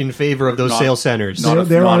in favor of those sales centers.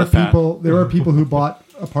 There are people who bought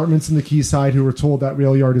apartments in the Quayside who were told that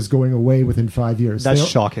rail yard is going away within 5 years. That's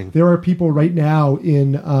shocking. There are people right now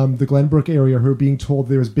in the Glenbrook area who are being told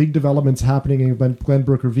there's big developments happening in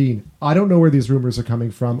Glenbrook Ravine. I don't know where these rumors are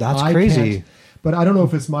coming from. That's crazy. But I don't know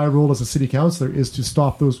if it's my role as a city councillor is to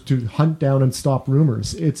stop those, to hunt down and stop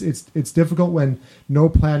rumors. It's difficult when no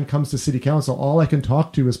plan comes to city council. All I can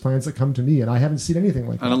talk to is plans that come to me, and I haven't seen anything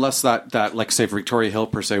like that. And unless that like say Victoria Hill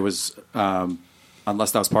per se was,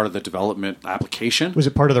 unless that was part of the development application. Was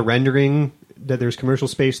it part of the rendering that there's commercial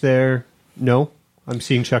space there? No. I'm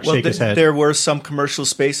seeing Chuck shake his head. There were some commercial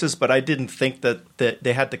spaces, but I didn't think that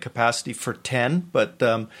they had the capacity for 10, but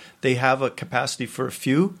they have a capacity for a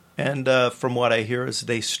few. And from what I hear is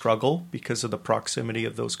they struggle because of the proximity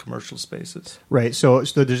of those commercial spaces. Right. So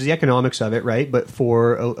there's the economics of it, right? But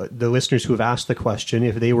for the listeners who have asked the question,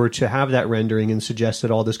 if they were to have that rendering and suggest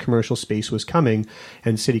that all this commercial space was coming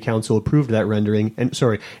and City Council approved that rendering, and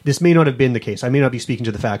sorry, this may not have been the case. I may not be speaking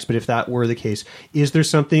to the facts, but if that were the case, is there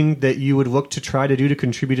something that you would look to try to do to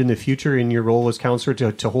contribute in the future in your role as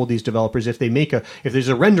councillor to hold these developers if there's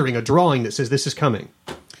a rendering, a drawing that says this is coming?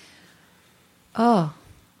 Oh,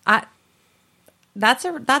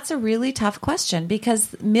 that's a really tough question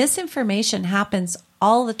because misinformation happens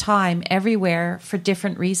all the time, everywhere, for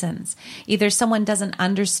different reasons. Either someone doesn't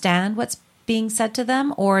understand what's being said to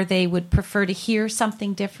them, or they would prefer to hear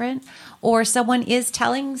something different, or someone is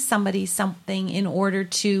telling somebody something in order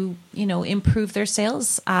to, improve their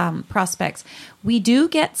sales prospects. We do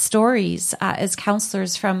get stories as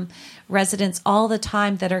councillors from residents all the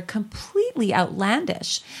time that are completely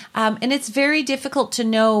outlandish. And it's very difficult to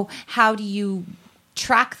know how do you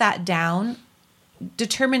track that down,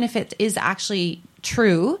 determine if it is actually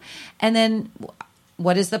true, and then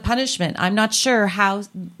what is the punishment? I'm not sure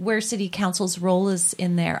where City Council's role is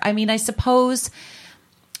in there. I mean, I suppose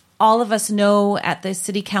all of us know at the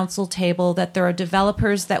City Council table that there are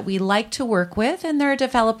developers that we like to work with, and there are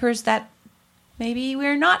developers that maybe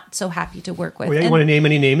we're not so happy to work with. Well, you want to name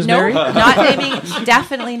any names, no, Mary?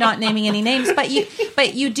 Definitely not naming any names. But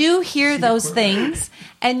you do hear those things,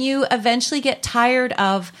 and you eventually get tired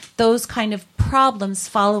of those kind of problems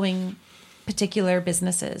following particular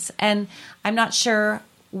businesses. And I'm not sure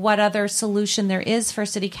what other solution there is for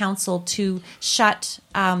City Council to shut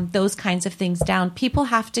those kinds of things down. People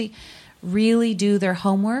have to really do their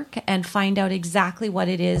homework and find out exactly what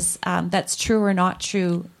it is that's true or not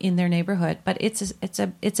true in their neighborhood. But it's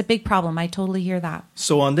a big problem. I totally hear that.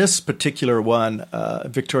 So on this particular one,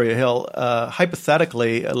 Victoria Hill,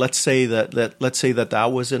 hypothetically, let's say that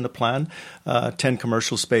was in the plan, 10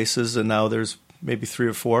 commercial spaces, and now there's maybe 3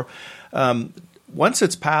 or 4. Once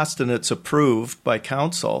it's passed and it's approved by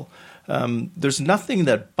council, there's nothing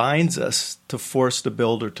that binds us to force the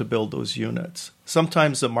builder to build those units.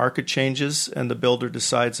 Sometimes the market changes and the builder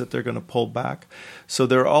decides that they're going to pull back. So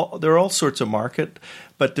there are all sorts of market,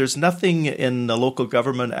 but there's nothing in the Local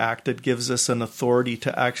Government Act that gives us an authority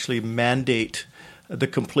to actually mandate the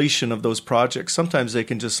completion of those projects. Sometimes they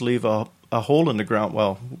can just leave a hole in the ground.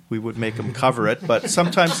 Well, we would make them cover it, but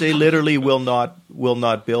sometimes they literally will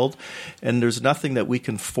not build, and there's nothing that we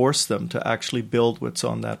can force them to actually build what's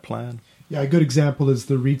on that plan. Yeah, a good example is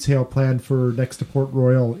the retail plan for next to Port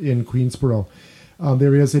Royal in Queensborough.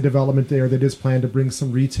 There is a development there that is planned to bring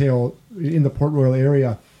some retail in the Port Royal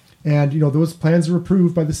area. And, those plans are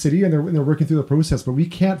approved by the city and they're working through the process, but we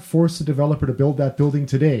can't force the developer to build that building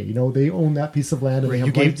today. They own that piece of land.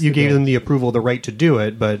 And you gave them the approval, the right to do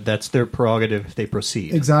it, but that's their prerogative if they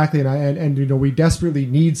proceed. Exactly. And we desperately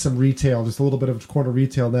need some retail, just a little bit of corner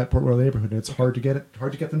retail in that Port Royal neighborhood. And it's hard to get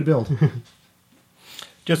them to build.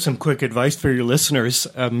 Just some quick advice for your listeners.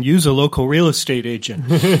 Use a local real estate agent.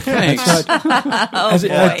 Thanks.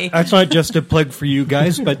 That's not just a plug for you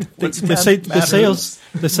guys, but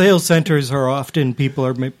the sales centers are often people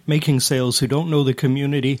are making sales who don't know the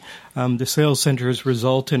community. The sales centers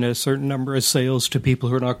result in a certain number of sales to people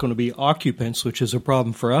who are not going to be occupants, which is a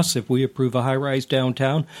problem for us. If we approve a high-rise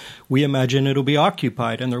downtown, we imagine it'll be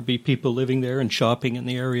occupied and there'll be people living there and shopping in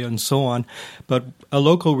the area and so on. But a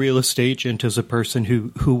local real estate agent is a person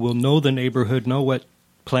who will know the neighborhood, know what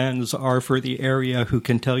plans are for the area, who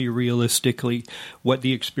can tell you realistically what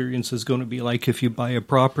the experience is going to be like if you buy a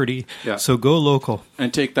property. Yeah. So go local.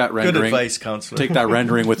 And take that rendering. Good advice, Councillor. Take that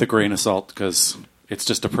rendering with a grain of salt because it's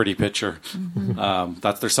just a pretty picture. Mm-hmm.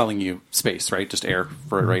 They're selling you space, right? Just air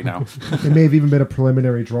for it right now. It may have even been a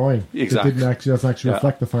preliminary drawing. Exactly. It doesn't actually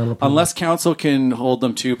reflect the final plan. Unless council can hold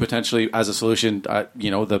them to potentially as a solution,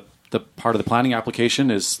 the part of the planning application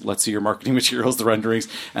is let's see your marketing materials, the renderings,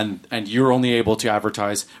 and you're only able to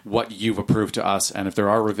advertise what you've approved to us. And if there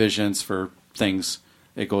are revisions for things,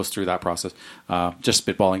 it goes through that process. Just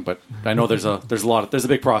spitballing, but I know there's a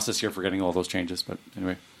big process here for getting all those changes. But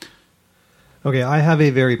anyway. Okay, I have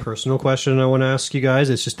a very personal question I want to ask you guys.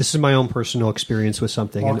 This is my own personal experience with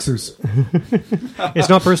something. Boxers. It's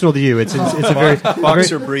not personal to you. It's a very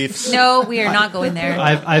boxer briefs. No, we are not going there.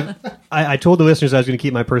 I told the listeners I was going to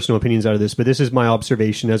keep my personal opinions out of this, but this is my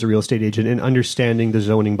observation as a real estate agent and understanding the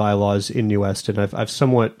zoning bylaws in New West. And I've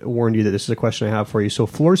somewhat warned you that this is a question I have for you. So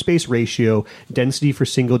floor space ratio, density for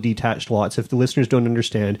single detached lots. If the listeners don't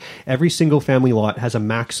understand, every single family lot has a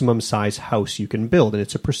maximum size house you can build, and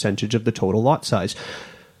it's a percentage of the total lot size.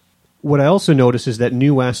 What I also notice is that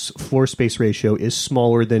New West's floor space ratio is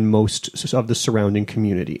smaller than most of the surrounding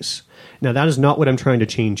communities. Now, that is not what I'm trying to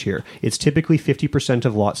change here. It's typically 50%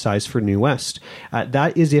 of lot size for New West.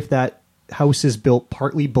 That is if that house is built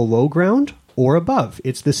partly below ground or above.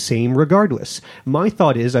 It's the same regardless. My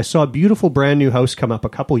thought is I saw a beautiful brand new house come up a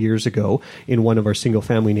couple years ago in one of our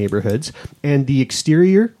single-family neighborhoods, and the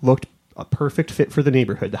exterior looked a perfect fit for the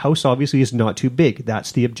neighborhood. The house obviously is not too big.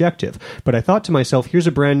 That's the objective. But I thought to myself, here's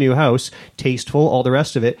a brand new house, tasteful, all the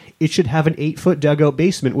rest of it. It should have an 8-foot dugout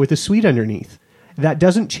basement with a suite underneath. That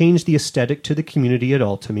doesn't change the aesthetic to the community at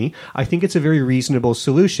all to me. I think it's a very reasonable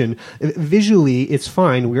solution. Visually, it's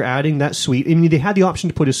fine. We're adding that suite. I mean, they had the option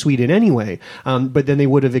to put a suite in anyway, but then they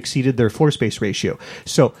would have exceeded their floor space ratio.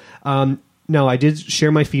 So, now, I did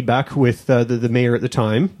share my feedback with the mayor at the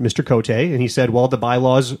time, Mr. Cote, and he said, well, the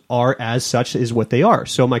bylaws are as such is what they are.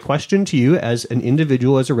 So my question to you as an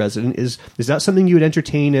individual, as a resident, is that something you would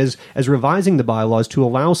entertain as revising the bylaws to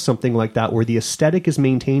allow something like that where the aesthetic is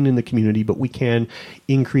maintained in the community, but we can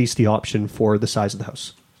increase the option for the size of the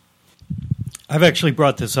house? I've actually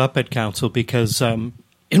brought this up at council because in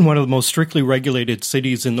one of the most strictly regulated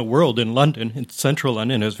cities in the world, in London, in central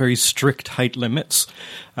London, has very strict height limits.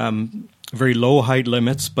 Very low height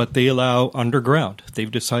limits, but they allow underground. They've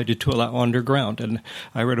decided to allow underground. And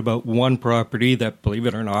I read about one property that, believe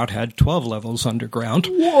it or not, had 12 levels underground.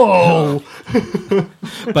 Whoa!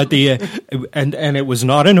 But and it was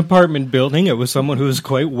not an apartment building. It was someone who was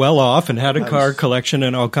quite well off and had a car collection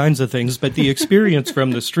and all kinds of things. But the experience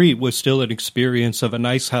from the street was still an experience of a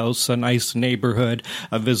nice house, a nice neighborhood,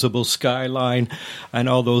 a visible skyline, and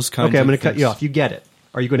all those kinds of things. Okay, I'm going to cut you off. You get it.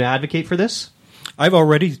 Are you going to advocate for this? I've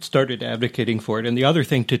already started advocating for it. And the other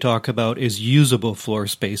thing to talk about is usable floor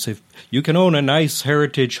space. If you can own a nice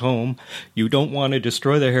heritage home, you don't want to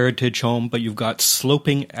destroy the heritage home, but you've got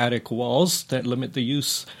sloping attic walls that limit the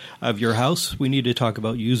use of your house, we need to talk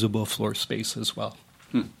about usable floor space as well.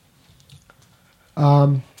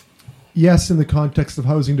 Yes, in the context of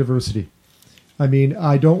housing diversity. I mean,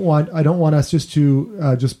 I don't want us just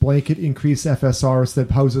to just blanket increase FSR so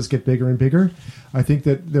that houses get bigger and bigger. I think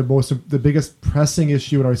that the biggest pressing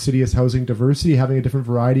issue in our city is housing diversity, having a different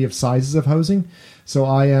variety of sizes of housing. So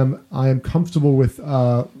I am comfortable with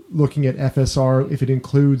looking at FSR if it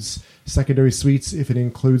includes secondary suites, if it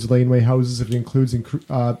includes laneway houses, if it includes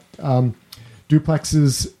duplexes,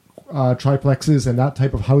 triplexes, and that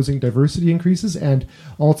type of housing diversity increases. And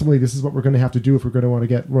ultimately, this is what we're going to have to do if we're going to want to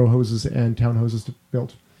get row houses and townhouses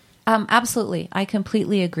built. Absolutely. I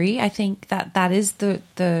completely agree. I think that is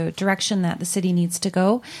the direction that the city needs to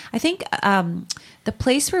go. I think the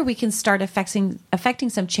place where we can start affecting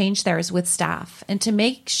some change there is with staff, and to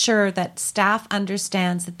make sure that staff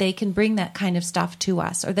understands that they can bring that kind of stuff to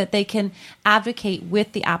us, or that they can advocate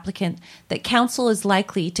with the applicant that council is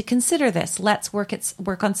likely to consider this. Let's work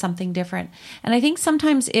on something different. And I think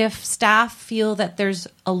sometimes if staff feel that there's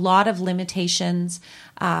a lot of limitations,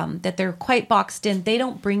 that they're quite boxed in, they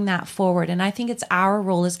don't bring that forward. And I think it's our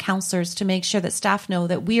role as councillors to make sure that staff know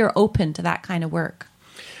that we are open to that kind of work.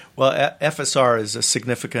 Well, FSR is a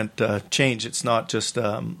significant change. It's not just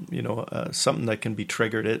something that can be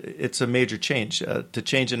triggered. It's a major change. To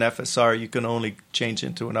change an FSR, you can only change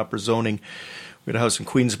into an upper zoning. We had a house in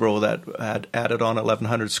Queensborough that had added on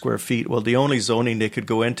 1,100 square feet. Well, the only zoning they could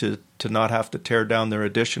go into to not have to tear down their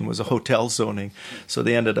addition was a hotel zoning. So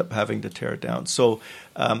they ended up having to tear it down. So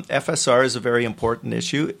FSR is a very important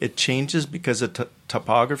issue. It changes because of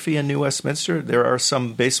topography in New Westminster. There are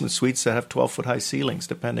some basement suites that have 12-foot high ceilings,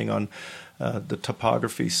 depending on the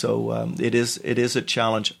topography. So it is a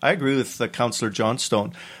challenge. I agree with Councillor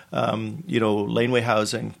Johnstone. Laneway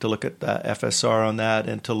housing, to look at FSR on that,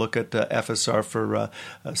 and to look at FSR for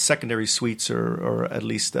secondary suites or at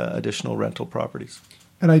least additional rental properties.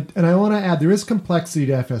 And I want to add, there is complexity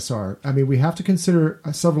to FSR. I mean, we have to consider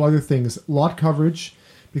several other things. Lot coverage,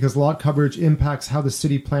 because lot coverage impacts how the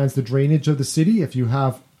city plans the drainage of the city. If you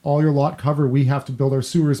have all your lot cover, we have to build our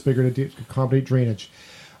sewers bigger to accommodate drainage.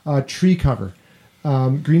 Tree cover,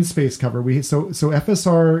 green space cover. So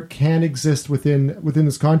FSR can exist within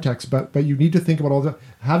this context, but you need to think about all the.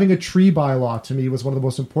 Having a tree bylaw, to me, was one of the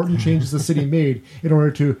most important changes the city made in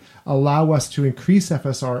order to allow us to increase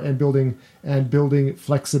FSR and building and building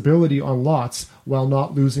flexibility on lots while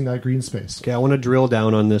not losing that green space. Okay, I want to drill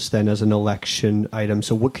down on this then as an election item.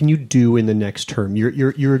 So what can you do in the next term?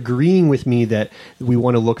 You're agreeing with me that we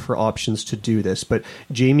want to look for options to do this, but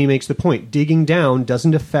Jamie makes the point, digging down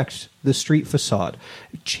doesn't affect the street facade.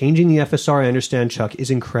 Changing the FSR, I understand, Chuck, is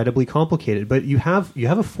incredibly complicated, but you have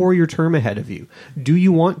a 4-year term ahead of you. Do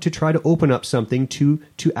you want to try to open up something to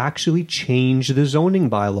actually change the zoning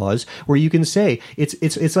bylaws where you can say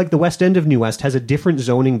it's like the West End of New West has a different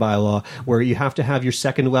zoning bylaw where you have to have your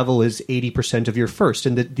second level is 80% of your first,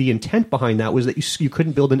 and the intent behind that was that you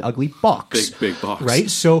couldn't build an ugly box. Big box. Right?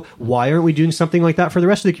 So why aren't we doing something like that for the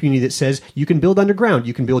rest of the community that says you can build underground,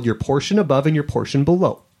 you can build your portion above and your portion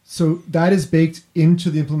below? So that is baked into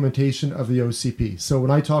the implementation of the OCP. So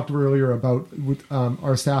when I talked earlier about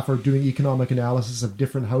our staff are doing economic analysis of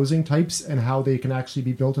different housing types and how they can actually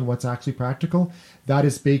be built and what's actually practical, that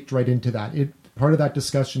is baked right into that. Part of that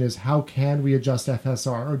discussion is how can we adjust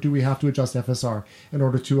FSR, or do we have to adjust FSR in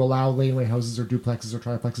order to allow laneway houses or duplexes or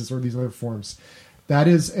triplexes or these other forms? That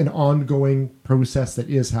is an ongoing process that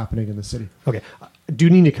is happening in the city. Okay. I do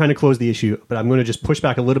need to kind of close the issue, but I'm going to just push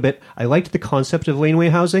back a little bit. I liked the concept of laneway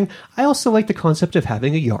housing. I also like the concept of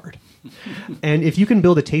having a yard. And if you can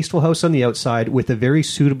build a tasteful house on the outside with a very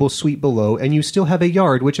suitable suite below, and you still have a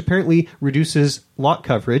yard, which apparently reduces lot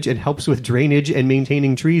coverage and helps with drainage and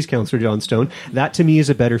maintaining trees, Councillor Johnstone, that to me is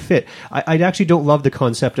a better fit. I actually don't love the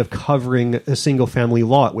concept of covering a single-family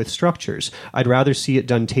lot with structures. I'd rather see it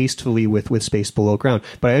done tastefully with space below ground.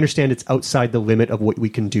 But I understand it's outside the limit of what we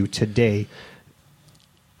can do today.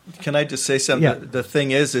 Can I just say something? Yeah. The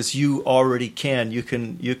thing is you already can. You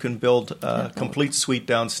can build a complete suite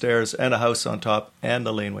downstairs and a house on top and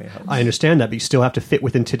a laneway house. I understand that, but you still have to fit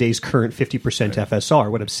within today's current 50%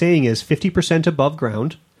 FSR. What I'm saying is 50% above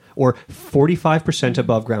ground or 45%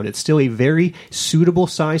 above ground. It's still a very suitable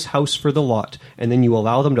size house for the lot. And then you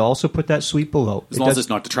allow them to also put that suite below. As long as it's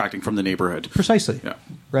not detracting from the neighborhood. Precisely. Yeah.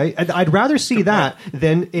 Right? I'd rather see that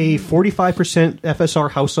than a 45%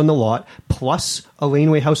 FSR house on the lot plus a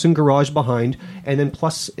laneway house and garage behind, and then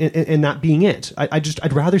plus and that being it.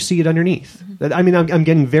 I'd rather see it underneath. I mean, I'm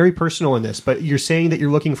getting very personal in this, but you're saying that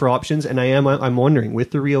you're looking for options, and I'm wondering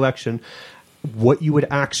with the re-election what you would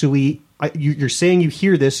actually. You're saying you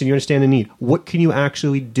hear this and you understand the need. What can you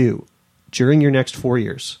actually do during your next 4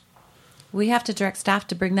 years? We have to direct staff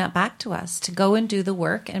to bring that back to us, to go and do the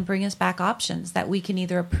work and bring us back options that we can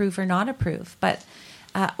either approve or not approve. But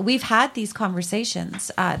we've had these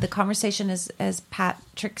conversations. The conversation, as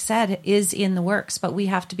Patrick said, is in the works, but we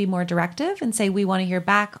have to be more directive and say we want to hear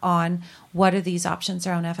back on what are these options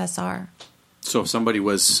around FSR. So if somebody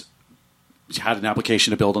had an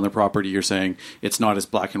application to build on their property, you're saying it's not as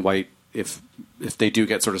black and white if they do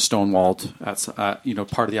get sort of stonewalled at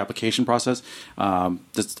part of the application process.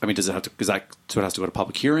 Does it have to? Is that so? It has to go to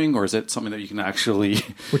public hearing, or is it something that you can actually?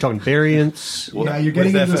 We're talking variance. Yeah, you're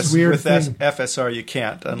getting into this weird thing. With FSR, you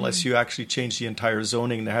can't unless you actually change the entire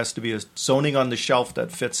zoning. There has to be a zoning on the shelf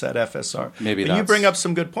that fits that FSR. But you bring up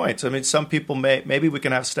some good points. I mean, some people maybe we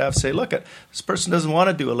can have staff say, look, this person doesn't want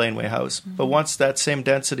to do a laneway house, but wants that same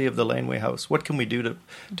density of the laneway house. What can we do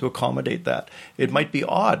to accommodate that? It might be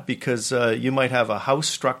odd because you might have a house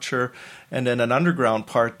structure and then an underground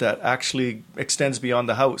part that actually extends beyond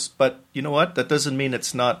the house. But you know what? That doesn't mean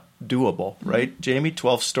it's not doable, right? Jamie,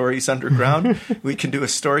 12 stories underground. We can do a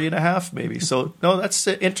story and a half maybe. So, no, that's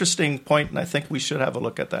an interesting point, and I think we should have a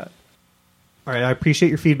look at that. All right, I appreciate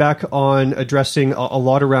your feedback on addressing a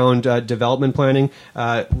lot around development planning.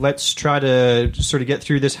 Let's try to sort of get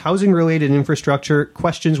through this. Housing-related infrastructure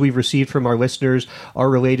questions we've received from our listeners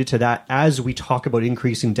are related to that. As we talk about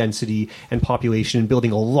increasing density and population and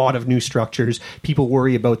building a lot of new structures, people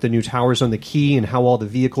worry about the new towers on the quay and how all the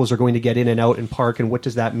vehicles are going to get in and out and park, and what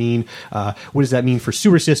does that mean? What does that mean for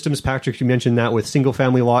sewer systems? Patrick, you mentioned that with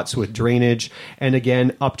single-family lots, with drainage. And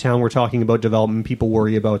again, uptown, we're talking about development. People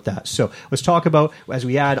worry about that. So let's talk about, as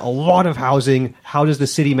we add a lot of housing, how does the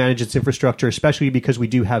city manage its infrastructure, especially because we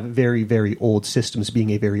do have very, very old systems,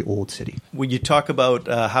 being a very old city. When you talk about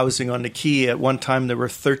housing on the quay, at one time there were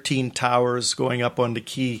 13 towers going up on the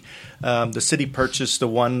quay. The city purchased the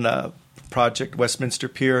one project, Westminster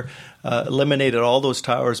Pier, eliminated all those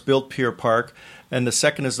towers, built Pier Park. And the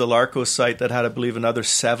second is the Larco site that had, I believe, another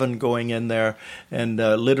 7 going in there and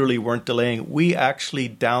literally weren't delaying. We actually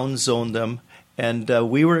downzoned them. And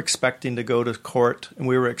we were expecting to go to court, and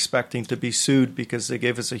we were expecting to be sued because they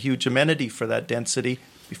gave us a huge amenity for that density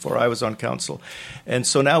before I was on council. And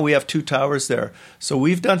so now we have 2 towers there. So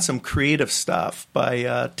we've done some creative stuff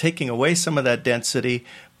by taking away some of that density,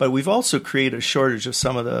 But we've also created a shortage of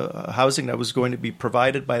some of the housing that was going to be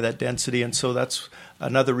provided by that density, and so that's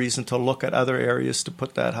another reason to look at other areas to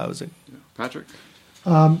put that housing. Patrick?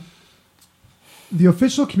 The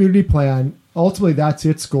official community plan, ultimately that's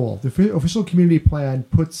its goal. The official community plan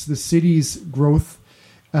puts the city's growth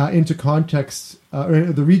into context, or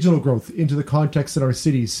the regional growth into the context in our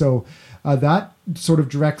cities. So that sort of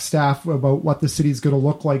directs staff about what the city is going to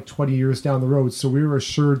look like 20 years down the road. So we're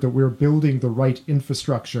assured that we're building the right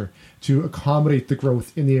infrastructure to accommodate the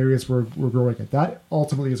growth in the areas where we're growing at. That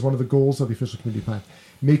ultimately is one of the goals of the official community plan,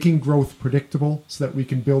 making growth predictable so that we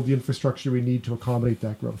can build the infrastructure we need to accommodate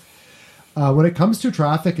that growth. When it comes to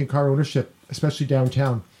traffic and car ownership, especially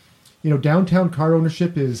downtown, downtown car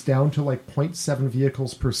ownership is down to like 0.7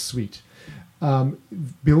 vehicles per suite.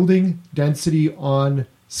 Building density on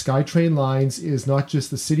SkyTrain lines is not just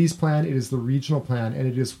the city's plan, it is the regional plan, and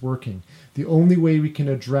it is working. The only way we can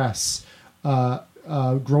address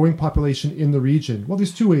growing population in the region, well,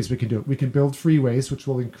 there's two ways we can do it. We can build freeways, which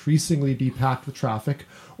will increasingly be packed with traffic,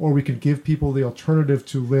 or we can give people the alternative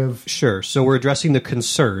to live. Sure. So we're addressing the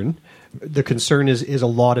concern. The concern is a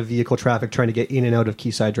lot of vehicle traffic trying to get in and out of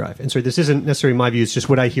Quayside Drive. And so this isn't necessarily my view, it's just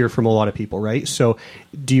what I hear from a lot of people, right? So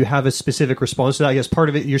do you have a specific response to that? I guess part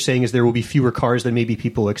of it you're saying is there will be fewer cars than maybe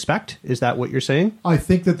people expect. Is that what you're saying? I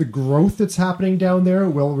think that the growth that's happening down there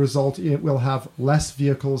will have less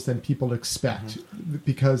vehicles than people expect.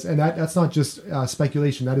 Because, and that's not just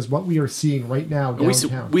speculation, that is what we are seeing right now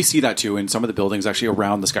downtown. We see that too in some of the buildings actually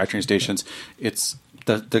around the SkyTrain stations. It's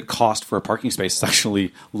the cost for a parking space is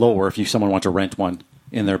actually lower if someone wants to rent one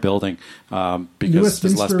in their building because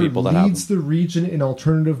there's less people that have them. leads the region in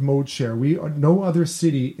alternative mode share. No other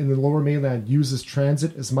city in the Lower Mainland uses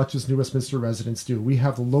transit as much as New Westminster residents do. We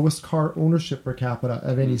have the lowest car ownership per capita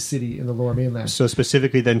of any city in the Lower Mainland. So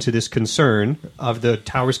specifically then to this concern of the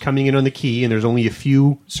towers coming in on the quay, and there's only a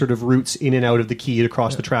few sort of routes in and out of the quay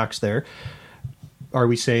across the tracks there. Are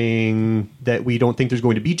we saying that we don't think there's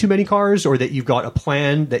going to be too many cars, or that you've got a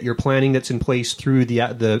plan that you're planning that's in place through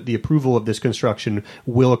the approval of this construction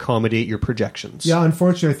will accommodate your projections? Yeah,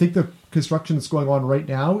 unfortunately, I think the construction that's going on right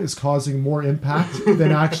now is causing more impact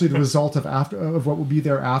than actually the result of what will be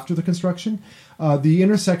there after the construction. The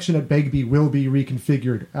intersection at Begbie will be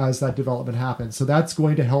reconfigured as that development happens, so that's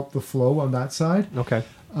going to help the flow on that side. Okay.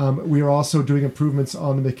 We are also doing improvements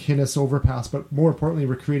on the McInnes overpass, but more importantly,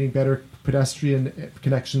 we're creating better pedestrian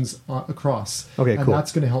connections across. Okay, and cool.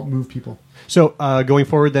 That's going to help move people. So going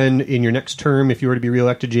forward then, in your next term, if you were to be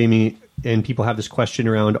reelected, Jamie, and people have this question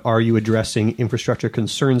around, are you addressing infrastructure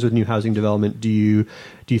concerns with new housing development? Do you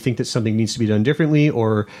think that something needs to be done differently,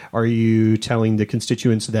 or are you telling the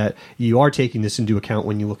constituents that you are taking this into account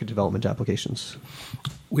when you look at development applications?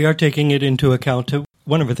 We are taking it into account.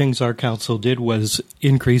 One of the things our council did was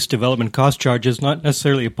increase development cost charges, not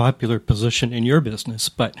necessarily a popular position in your business,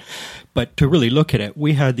 but to really look at it.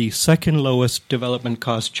 We had the second lowest development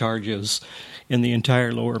cost charges in the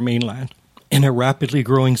entire Lower Mainland. In a rapidly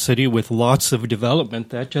growing city with lots of development,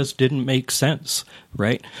 that just didn't make sense,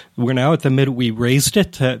 right? We're now at the middle. We raised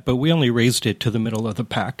it, but we only raised it to the middle of the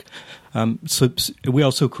pack. So we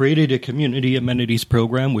also created a community amenities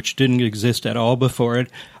program, which didn't exist at all before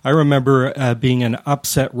it. I remember being an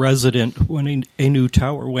upset resident when a new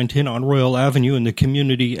tower went in on Royal Avenue, and the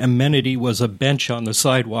community amenity was a bench on the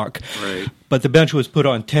sidewalk. Right. But the bench was put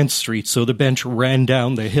on 10th Street, so the bench ran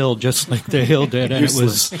down the hill just like the hill did, and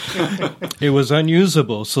it was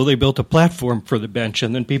unusable. So they built a platform for the bench,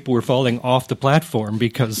 and then people were falling off the platform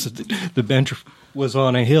because the bench was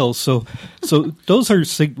on a hill. So those are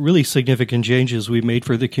really significant changes we made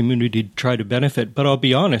for the community to try to benefit. But I'll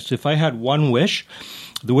be honest, if I had one wish,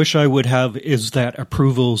 the wish I would have is that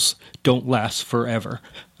approvals don't last forever.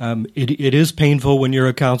 It is painful when you're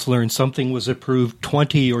a councillor and something was approved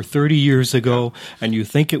 20 or 30 years ago and you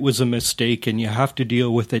think it was a mistake and you have to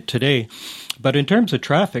deal with it today. But in terms of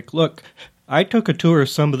traffic, look, I took a tour of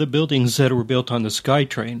some of the buildings that were built on the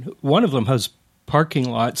SkyTrain. One of them has parking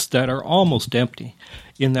lots that are almost empty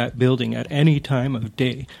in that building at any time of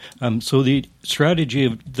day. So the strategy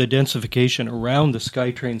of the densification around the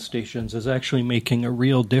SkyTrain stations is actually making a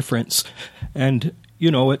real difference. And,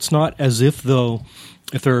 it's not as if there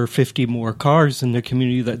are 50 more cars in the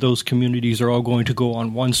community, that those communities are all going to go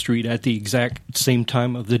on one street at the exact same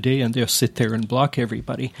time of the day and they'll sit there and block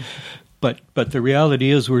everybody. But the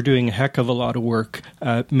reality is we're doing a heck of a lot of work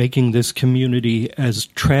making this community as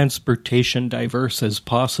transportation diverse as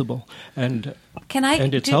possible. And Can I?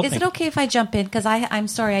 And it's Is helping. it okay if I jump in? Because I'm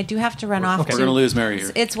sorry, I do have to run off. We're going to lose Mary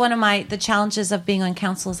here. It's one of the challenges of being on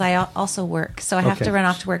council is I also work, so I have to run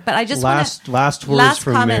off to work. But I just last words last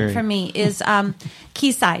from comment Mary. from me is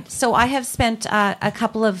Quayside. So I have spent a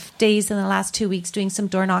couple of days in the last 2 weeks doing some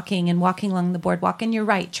door knocking and walking along the boardwalk. And you're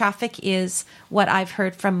right, traffic is what I've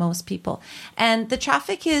heard from most people, and the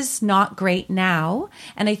traffic is not great now.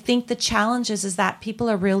 And I think the challenge is that people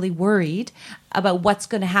are really worried about what's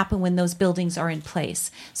going to happen when those buildings are in place.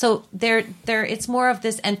 So it's more of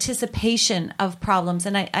this anticipation of problems.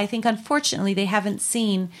 And I think, unfortunately, they haven't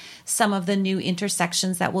seen some of the new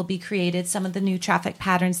intersections that will be created, some of the new traffic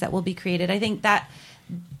patterns that will be created. I think that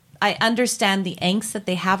I understand the angst that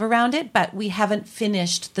they have around it, but we haven't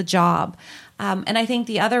finished the job. And I think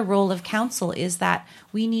the other role of council is that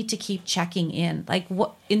we need to keep checking in. Like,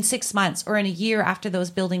 what, in 6 months or in a year after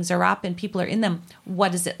those buildings are up and people are in them,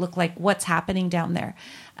 what does it look like? What's happening down there?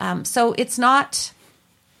 So it's not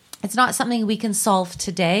something we can solve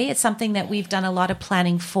today. It's something that we've done a lot of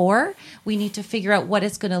planning for. We need to figure out what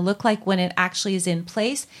it's going to look like when it actually is in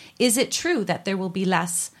place. Is it true that there will be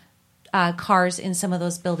less cars in some of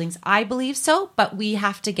those buildings? I believe so, but we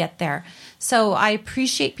have to get there. So I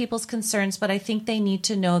appreciate people's concerns, but I think they need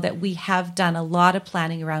to know that we have done a lot of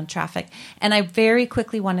planning around traffic. And I very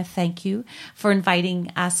quickly want to thank you for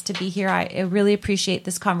inviting us to be here. I really appreciate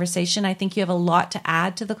this conversation. I think you have a lot to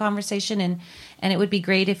add to the conversation, and it would be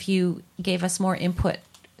great if you gave us more input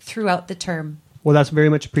throughout the term. Well, that's very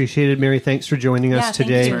much appreciated. Mary, thanks for joining us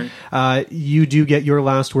today. You do get your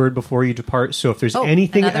last word before you depart. So if there's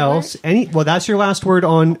anything else, that's your last word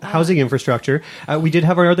on housing infrastructure. We did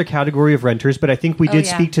have our other category of renters, but I think we did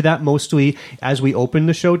speak to that mostly as we opened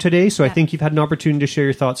the show today. So I think you've had an opportunity to share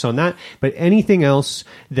your thoughts on that. But anything else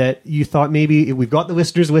that you thought maybe, we've got the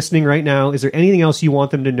listeners listening right now, is there anything else you want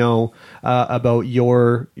them to know about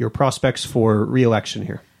your prospects for re-election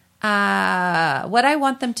here? What I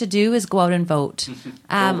want them to do is go out and vote.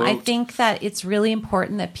 I think that it's really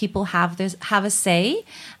important that people have a say.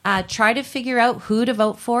 Try to figure out who to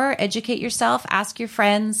vote for. Educate yourself. Ask your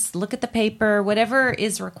friends. Look at the paper. Whatever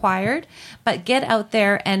is required. But get out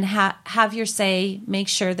there and have your say. Make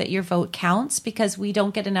sure that your vote counts, because we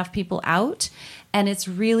don't get enough people out. And it's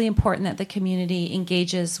really important that the community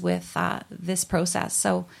engages with this process.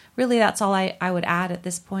 So really, that's all I would add at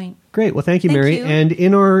this point. Great. Well, thank you, Mary. And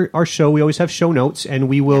in our show, we always have show notes, and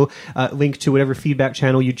we will link to whatever feedback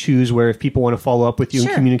channel you choose, where if people want to follow up with you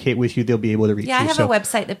and communicate with you, they'll be able to reach you. Yeah, I have a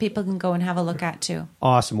website that people can go and have a look at, too.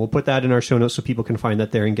 Awesome. We'll put that in our show notes so people can find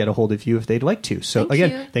that there and get a hold of you if they'd like to. So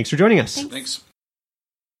thanks for joining us. Thanks.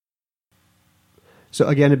 So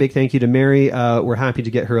again, a big thank you to Mary. We're happy to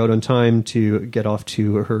get her out on time to get off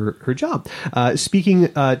to her job.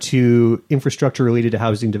 Speaking to infrastructure related to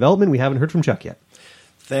housing development, we haven't heard from Chuck yet.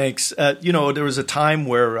 Thanks. There was a time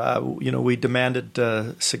where, we demanded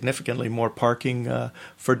significantly more parking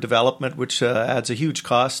for development, which adds a huge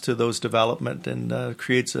cost to those development and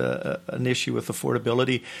creates an issue with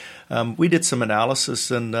affordability. We did some analysis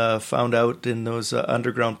and found out in those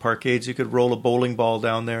underground parkades, you could roll a bowling ball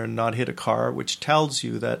down there and not hit a car, which tells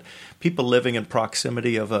you that people living in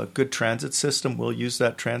proximity of a good transit system will use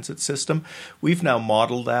that transit system. We've now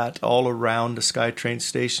modeled that all around the SkyTrain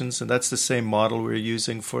stations, and that's the same model we're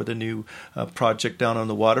using for the new project down on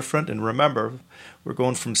the waterfront. And remember, we're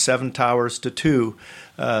going from 7 towers to 2,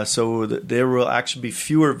 so there will actually be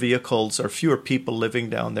fewer vehicles or fewer people living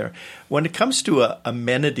down there. When it comes to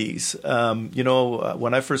amenities,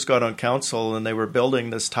 when I first got on council and they were building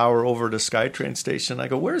this tower over the SkyTrain station, I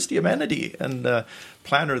go, where's the amenity? And the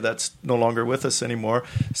planner that's no longer with us anymore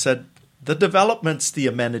said, the development's the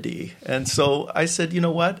amenity. And so I said, you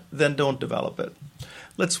know what? Then don't develop it.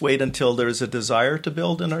 Let's wait until there's a desire to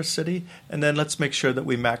build in our city, and then let's make sure that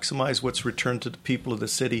we maximize what's returned to the people of the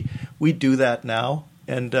city. We do that now,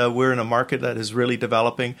 and we're in a market that is really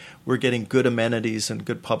developing. We're getting good amenities and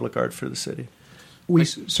good public art for the city.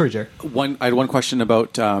 Sorry, Jerry. I had one question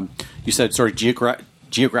about, you said sort of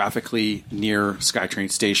geographically near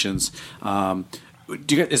SkyTrain stations.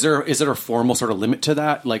 Is there a formal sort of limit to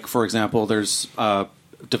that? Like, for example, there's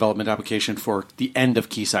development application for the end of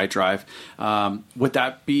Quayside Drive. Would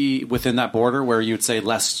that be within that border where you would say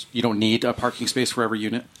you don't need a parking space for every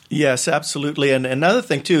unit? Yes, absolutely. And another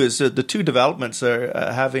thing too is that the two developments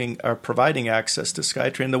are providing access to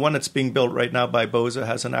SkyTrain. The one that's being built right now by BOZA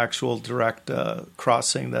has an actual direct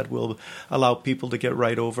crossing that will allow people to get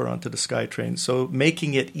right over onto the SkyTrain. So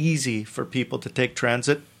making it easy for people to take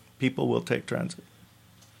transit, people will take transit.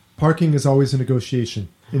 Parking is always a negotiation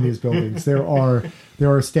in these buildings. There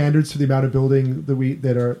are standards for the amount of building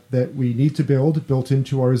that we need to built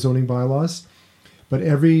into our zoning bylaws, but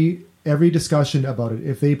every every discussion about it.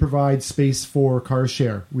 If they provide space for car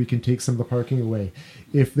share, we can take some of the parking away.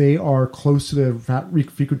 If they are close to the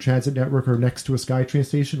frequent transit network or next to a SkyTrain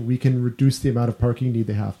station, we can reduce the amount of parking need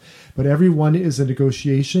they have. But every one is a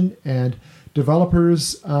negotiation, and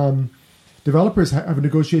developers have a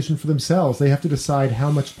negotiation for themselves. They have to decide how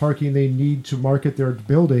much parking they need to market their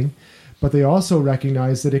building, but they also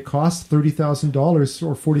recognize that it costs $30,000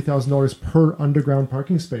 or $40,000 per underground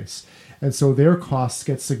parking space. And so their costs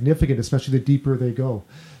get significant, especially the deeper they go.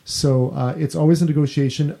 So it's always a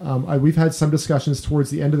negotiation. We've had some discussions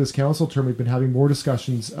towards the end of this council term. We've been having more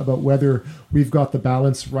discussions about whether we've got the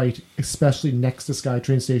balance right, especially next to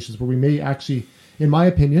SkyTrain stations, where we may actually, in my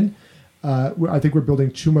opinion, I think we're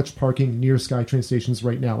building too much parking near SkyTrain stations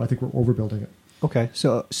right now. I think we're overbuilding it. Okay,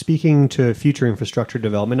 so speaking to future infrastructure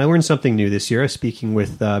development, I learned something new this year. I was speaking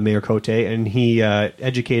with Mayor Cote, and he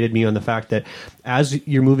educated me on the fact that as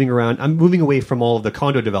you're moving around, I'm moving away from all of the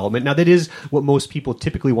condo development. Now, that is what most people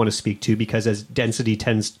typically want to speak to, because as density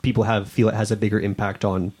tends, people feel it has a bigger impact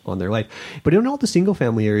on their life. But in all the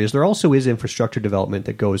single-family areas, there also is infrastructure development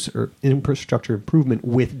that goes, or infrastructure improvement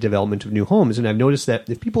with development of new homes. And I've noticed that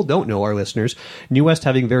if people don't know, our listeners, New West,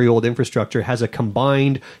 having very old infrastructure, has a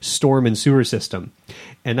combined storm and sewer system.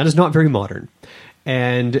 And that is not very modern.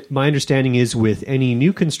 And my understanding is with any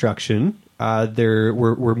new construction,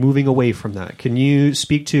 we're moving away from that. Can you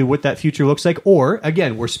speak to what that future looks like? Or,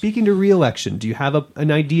 again, we're speaking to re-election. Do you have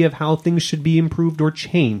an idea of how things should be improved or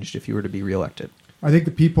changed if you were to be re-elected? I think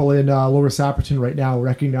the people in Lower Sapperton right now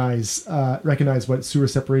recognize what sewer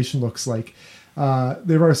separation looks like.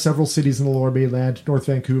 There are several cities in the Lower Mainland, North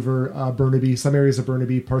Vancouver, Burnaby, some areas of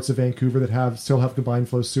Burnaby, parts of Vancouver that still have combined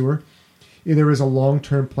flow sewer. There is a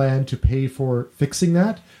long-term plan to pay for fixing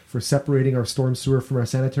that, for separating our storm sewer from our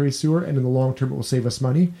sanitary sewer, and in the long term it will save us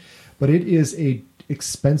money. But it is a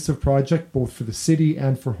expensive project both for the city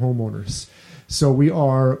and for homeowners. So we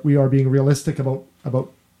are being realistic about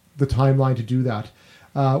the timeline to do that.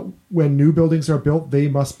 When new buildings are built, they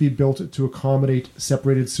must be built to accommodate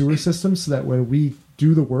separated sewer systems so that when we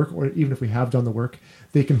do the work, or even if we have done the work,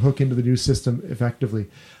 they can hook into the new system effectively.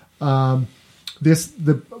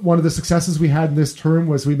 One of the successes we had in this term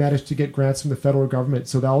was we managed to get grants from the federal government.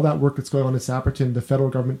 So all that work that's going on in Sapperton, the federal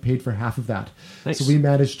government paid for half of that. Nice. So we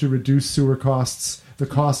managed to reduce sewer costs, the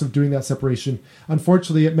cost of doing that separation.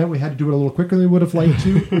 Unfortunately, it meant we had to do it a little quicker than we would have liked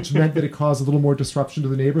to, which meant that it caused a little more disruption to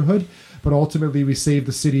the neighborhood. But ultimately, we saved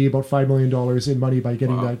the city about $5 million in money by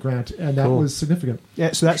getting that grant, and that was significant.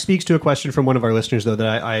 Yeah, so that speaks to a question from one of our listeners, though,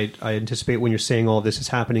 that I anticipate when you're saying all this is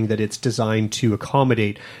happening, that it's designed to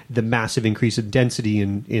accommodate the massive increase of density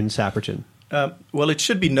in Sapperton. Well, it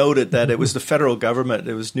should be noted that it was the federal government.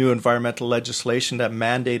 It was new environmental legislation that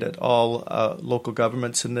mandated all local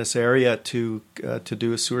governments in this area to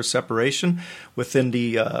do a sewer separation within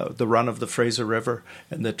the run of the Fraser River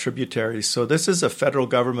and the tributaries. So this is a federal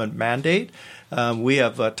government mandate. We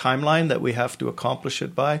have a timeline that we have to accomplish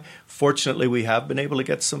it by. Fortunately, we have been able to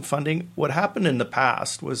get some funding. What happened in the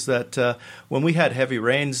past was that when we had heavy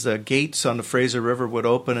rains, the gates on the Fraser River would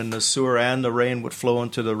open and the sewer and the rain would flow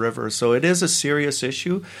into the river. So it is a serious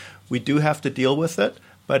issue. We do have to deal with it,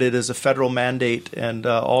 but it is a federal mandate, and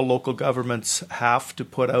all local governments have to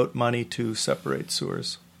put out money to separate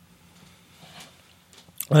sewers.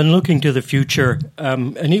 And looking to the future,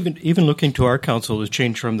 and even looking to our council has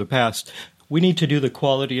changed from the past, we need to do the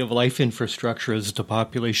quality of life infrastructure as the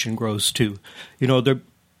population grows too. You know, the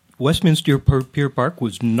Westminster Pier Park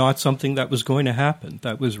was not something that was going to happen.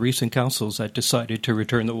 That was recent councils that decided to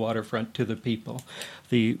return the waterfront to the people.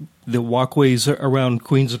 The walkways around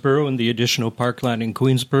Queensborough and the additional parkland in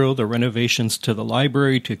Queensborough, the renovations to the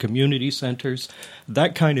library, to community centers,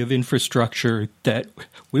 that kind of infrastructure that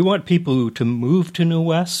we want people to move to New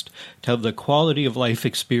West to have the quality of life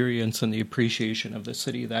experience and the appreciation of the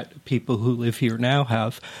city that people who live here now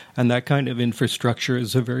have. And that kind of infrastructure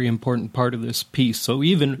is a very important part of this piece. So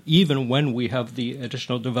even when we have the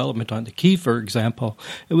additional development on the quay, for example,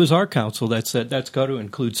 it was our council that said that's got to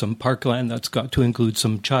include some parkland, that's got to include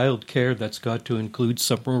some child care, that's got to include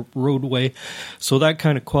some roadway. So that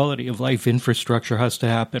kind of quality of life infrastructure has to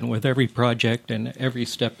happen with every project and every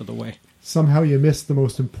step of the way. Somehow you missed the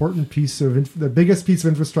most important piece of the biggest piece of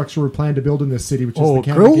infrastructure we're planning to build in this city, which is the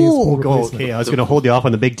Canada Games pool replacement. Okay, I was going to hold you off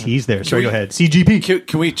on the big T's there. Sorry, go ahead. CGP.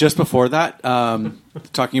 Can we, just before that,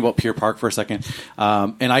 talking about Pier Park for a second,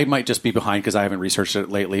 and I might just be behind because I haven't researched it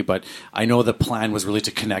lately, but I know the plan was really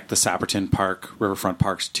to connect the Sapperton Park, Riverfront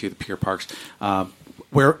Parks to the Pier Parks.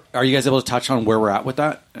 Where are you guys able to touch on where we're at with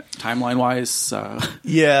that, timeline-wise?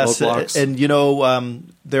 Yes, roadblocks? and you know,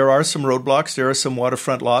 there are some roadblocks. There are some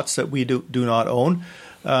waterfront lots that we do not own.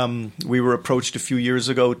 We were approached a few years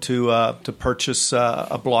ago to purchase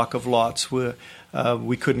a block of lots.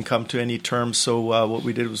 We couldn't come to any terms, so what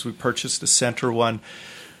we did was we purchased the center one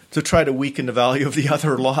to try to weaken the value of the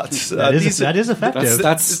other lots. That is effective.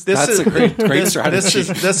 That's a great strategy.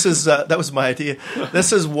 That was my idea.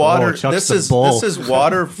 This is water. This is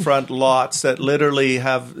waterfront lots that literally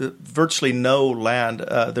have virtually no land.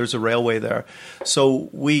 There's a railway there, so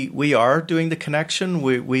we are doing the connection.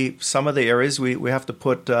 We some of the areas we have to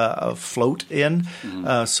put a float in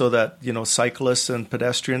so that cyclists and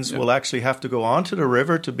pedestrians will actually have to go onto the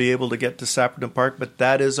river to be able to get to Sapperton Park. But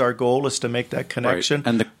that is our goal, is to make that connection. Right.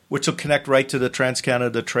 And which will connect right to the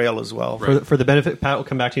Trans-Canada Trail as well. Right. For the benefit, Pat, we'll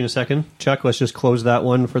come back to you in a second. Chuck, let's just close that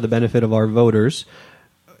one for the benefit of our voters.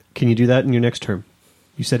 Can you do that in your next term?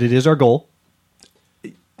 You said it is our goal.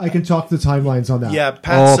 I can talk the timelines on that. Yeah,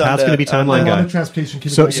 Pat's going to be timeline guy. Transportation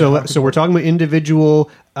so we're talking about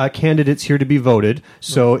individual candidates here to be voted.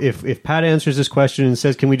 So if Pat answers this question and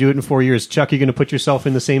says, "Can we do it in 4 years?" Chuck, you're going to put yourself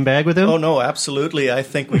in the same bag with him? Oh no, absolutely. I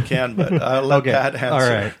think we can, but I'll let Pat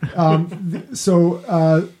answer. All right.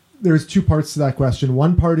 So there's two parts to that question.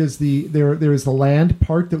 One part is there is the land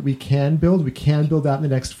part that we can build. We can build that in the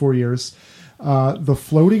next 4 years. The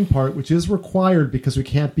floating part, which is required because we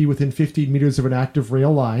can't be within 15 meters of an active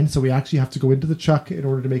rail line, so we actually have to go into the Chuck in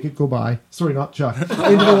order to make it go by. Sorry, not Chuck.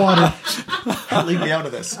 Into the water. Leave me out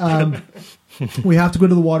of this. We have to go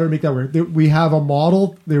into the water and make that work. We have a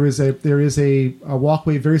model. There is a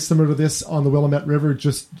walkway very similar to this on the Willamette River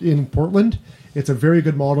just in Portland. It's a very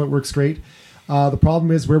good model. It works great. The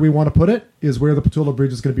problem is where we want to put it is where the Pattullo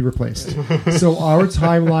Bridge is going to be replaced. So our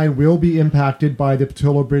timeline will be impacted by the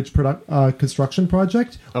Pattullo Bridge construction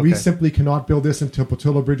project. Okay. We simply cannot build this until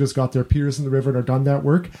Pattullo Bridge has got their piers in the river and are done that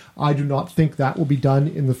work. I do not think that will be done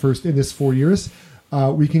in this 4 years.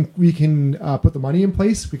 We can put the money in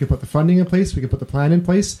place. We can put the funding in place. We can put the plan in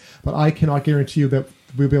place. But I cannot guarantee you that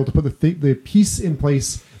we'll be able to put the piece in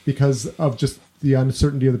place because of just the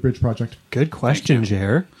uncertainty of the bridge project. Good question,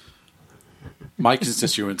 Jer. My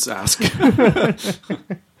constituents ask.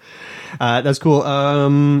 That's cool. We're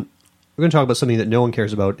going to talk about something that no one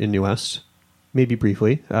cares about in New West, maybe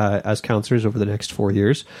briefly, as councillors over the next 4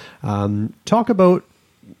 years. Talk about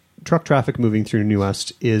truck traffic moving through New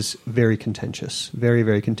West is very contentious, very,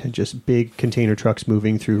 very contentious. Big container trucks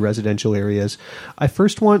moving through residential areas. I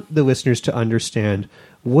first want the listeners to understand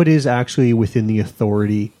what is actually within the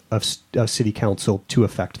authority of City Council to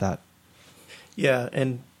affect that. Yeah,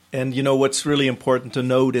 and what's really important to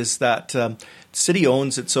note is that city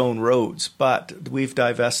owns its own roads, but we've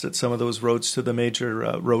divested some of those roads to the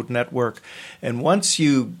major road network. And once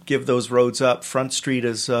you give those roads up, Front Street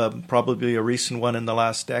is probably a recent one in the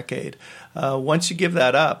last decade. Once you give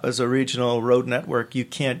that up as a regional road network, you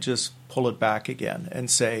can't just pull it back again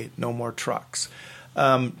and say no more trucks.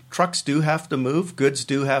 Trucks do have to move. Goods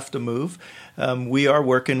do have to move. We are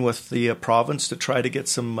working with the province to try to get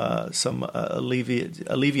some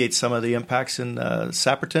alleviate some of the impacts in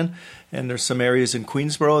Sapperton, and there's some areas in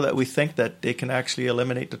Queensborough that we think that they can actually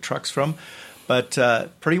eliminate the trucks from. But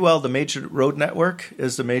pretty well, the major road network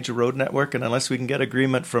is the major road network, and unless we can get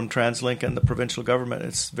agreement from TransLink and the provincial government,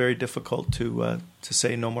 it's very difficult to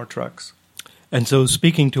say no more trucks. And so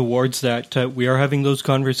speaking towards that, we are having those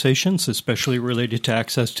conversations, especially related to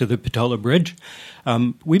access to the Pattullo Bridge.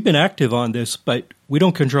 We've been active on this, but we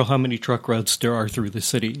don't control how many truck routes there are through the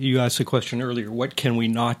city. You asked a question earlier, what can we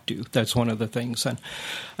not do? That's one of the things. And,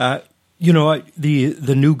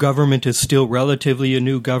 the new government is still relatively a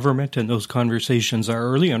new government, and those conversations are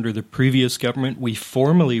early. Under the previous government, we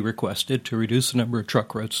formally requested to reduce the number of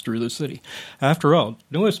truck routes through the city. After all,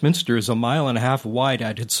 New Westminster is 1.5 miles wide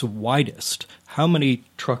at its widest. How many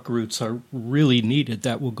truck routes are really needed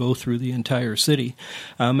that will go through the entire city?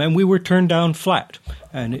 And we were turned down flat.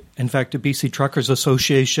 And in fact, the BC Truckers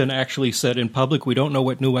Association actually said in public, we don't know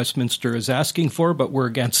what New Westminster is asking for, but we're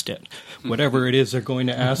against it. Whatever it is they're going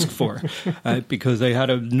to ask for, because they had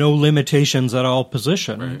a no limitations at all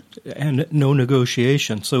position and no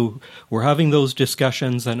negotiation. So we're having those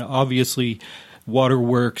discussions, and obviously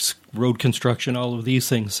waterworks, road construction, all of these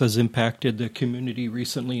things has impacted the community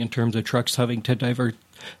recently in terms of trucks having to divert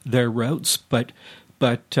their routes. But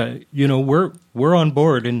we're on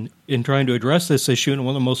board in trying to address this issue. And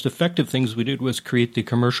one of the most effective things we did was create the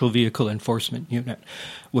Commercial Vehicle Enforcement Unit,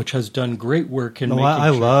 which has done great work in making I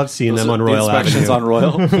love seeing them on Royal Avenue. On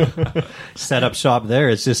Royal. Set up shop there.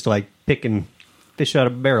 It's just like picking fish out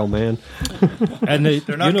of a barrel, man. And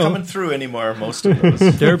they're not coming through anymore, most of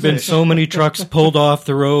those. There have been so many trucks pulled off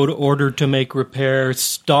the road, ordered to make repairs,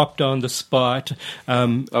 stopped on the spot.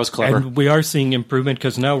 That was clever. And we are seeing improvement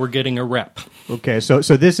because now we're getting a rep. Okay, so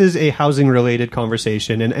this is a housing-related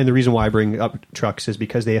conversation, and the reason why I bring up trucks is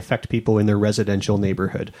because they affect people in their residential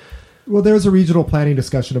neighborhood. Well, there's a regional planning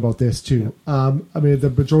discussion about this too. I mean, the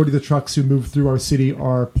majority of the trucks who move through our city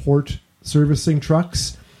are port servicing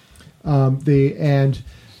trucks. It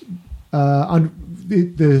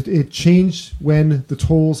changed when the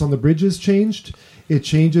tolls on the bridges changed. It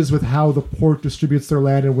changes with how the port distributes their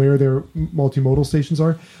land and where their multimodal stations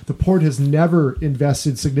are. The port has never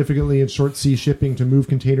invested significantly in short sea shipping to move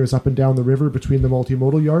containers up and down the river between the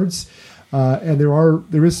multimodal yards. And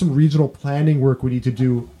there is some regional planning work we need to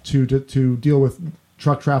do to deal with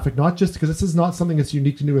truck traffic, not just because this is not something that's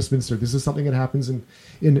unique to New Westminster. This is something that happens in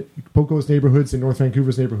Poco's neighborhoods, in North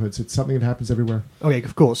Vancouver's neighborhoods. It's something that happens everywhere. Okay,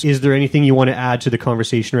 cool. So is there anything you want to add to the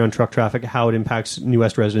conversation around truck traffic, how it impacts New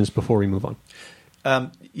West residents before we move on?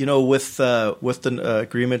 With the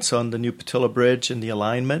agreements on the new Pattullo Bridge and the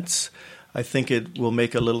alignments, I think it will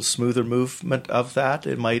make a little smoother movement of that.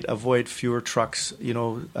 It might avoid fewer trucks,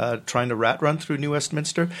 trying to rat run through New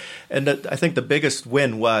Westminster. And I think the biggest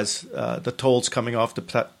win was the tolls coming off the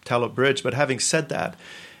Pattullo Bridge. But having said that,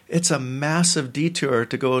 it's a massive detour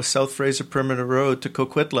to go South Fraser Perimeter Road to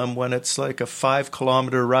Coquitlam when it's like a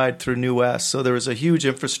 5-kilometer ride through New West. So there was a huge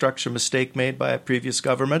infrastructure mistake made by a previous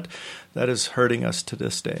government that is hurting us to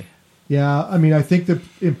this day. Yeah, I mean, I think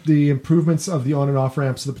the improvements of the on and off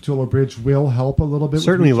ramps to the Pattullo Bridge will help a little bit.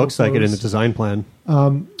 Certainly looks like it in the design plan.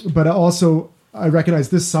 But also, I recognize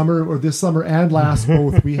this summer and last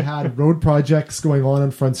both, we had road projects going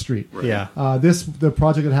on Front Street. Right. Yeah. The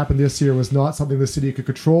project that happened this year was not something the city could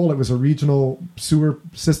control. It was a regional sewer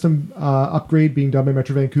system upgrade being done by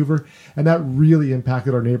Metro Vancouver, and that really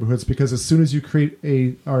impacted our neighborhoods because as soon as you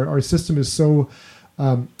create our system is so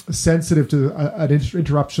sensitive to an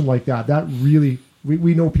interruption like that really,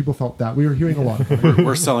 we know people felt that. We were hearing a lot.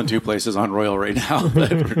 We're selling 2 places on Royal right now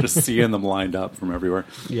that we're just seeing them lined up from everywhere.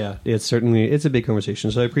 Yeah, it's a big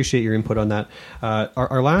conversation. So I appreciate your input on that.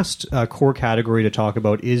 Our last core category to talk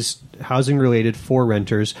about is housing related for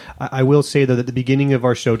renters. I will say that at the beginning of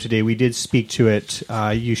our show today, we did speak to it.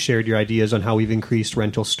 You shared your ideas on how we've increased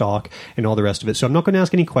rental stock and all the rest of it. So I'm not going to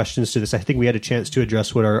ask any questions to this. I think we had a chance to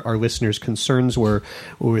address what our listeners' concerns were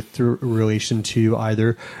with relation to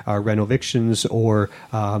either rental evictions or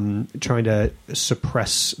trying to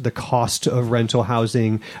suppress the cost of rental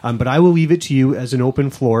housing. But I will leave it to you as an open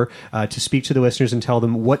floor to speak to the listeners and tell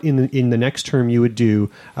them what in the next term you would do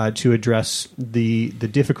to address the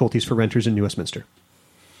difficulties for renters in New Westminster.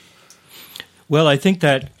 Well, I think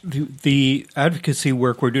that the advocacy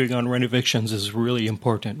work we're doing on rent evictions is really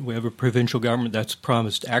important. We have a provincial government that's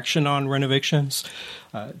promised action on rent evictions.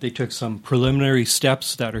 They took some preliminary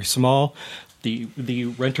steps that are small.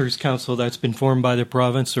 The Renters Council that's been formed by the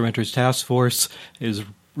province, the Renters Task Force, is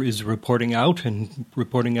reporting out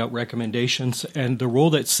recommendations, and the role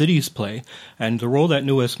that cities play and the role that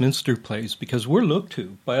New Westminster plays, because we're looked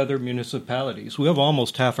to by other municipalities. We have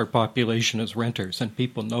almost half our population as renters, and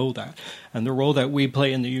people know that. And the role that we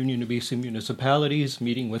play in the Union of BC Municipalities,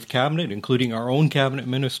 meeting with Cabinet, including our own Cabinet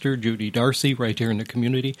Minister, Judy Darcy, right here in the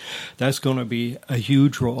community, that's going to be a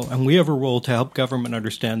huge role. And we have a role to help government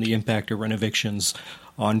understand the impact of rent evictions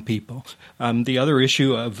on people. The other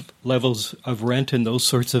issue of levels of rent and those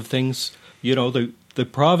sorts of things, the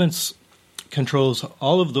province controls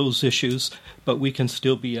all of those issues, but we can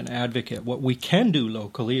still be an advocate. What we can do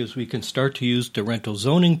locally is we can start to use the rental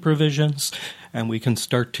zoning provisions, and we can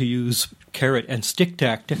start to use carrot and stick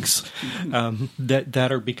tactics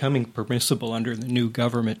that are becoming permissible under the new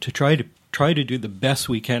government to try to do the best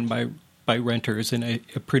we can by renters in a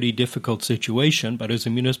pretty difficult situation. But as a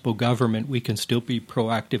municipal government, we can still be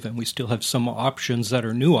proactive, and we still have some options that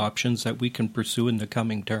are new options that we can pursue in the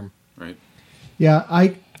coming term. Right. Yeah,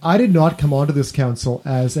 I did not come onto this council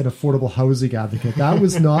as an affordable housing advocate. That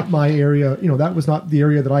was not my area. That was not the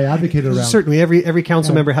area that I advocated around. Certainly, every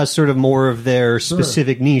council member has sort of more of their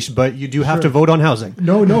specific niche, but you do have to vote on housing.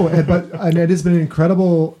 No, and it has been an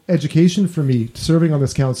incredible education for me serving on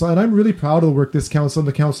this council, and I'm really proud of the work this council and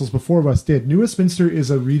the councils before us did. New Westminster is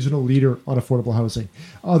a regional leader on affordable housing.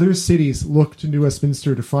 Other cities look to New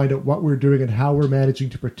Westminster to find out what we're doing and how we're managing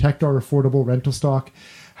to protect our affordable rental stock,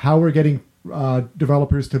 how we're getting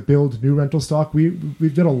developers to build new rental stock.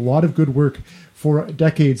 We've done a lot of good work for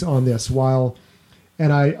decades on this. I'm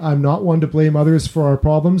not one to blame others for our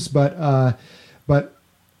problems, but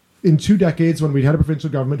in 2 decades when we had a provincial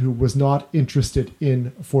government who was not interested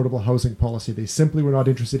in affordable housing policy. They simply were not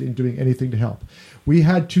interested in doing anything to help. We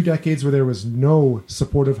had 2 decades where there was no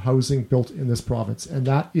supportive housing built in this province, and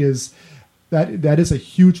that is a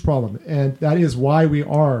huge problem, and that is why we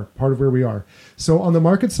are part of where we are. So on the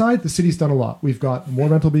market side, the city's done a lot. We've got more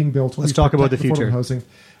rental being built. Let's talk about the future. Affordable housing.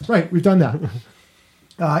 Right, we've done that.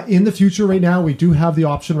 In the future right now, we do have the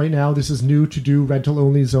option right now, this is new, to do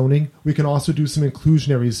rental-only zoning. We can also do some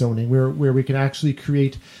inclusionary zoning where we can actually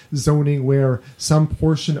create zoning where some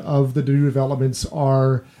portion of the new developments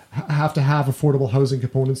have to have affordable housing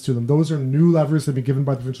components to them. Those are new levers that have been given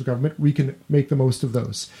by the provincial government. We can make the most of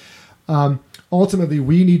those. Ultimately,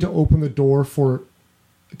 we need to open the door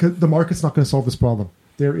because the market's not going to solve this problem.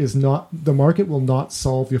 The market will not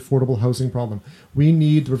solve the affordable housing problem. We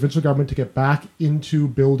need the provincial government to get back into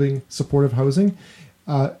building supportive housing,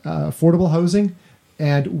 affordable housing,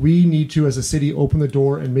 and we need to, as a city, open the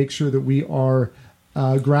door and make sure that we are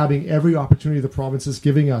grabbing every opportunity the province is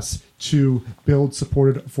giving us to build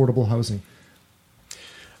supported affordable housing.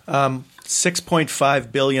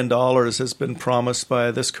 $6.5 billion has been promised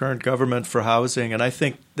by this current government for housing, and I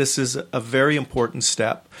think this is a very important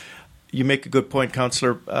step. You make a good point,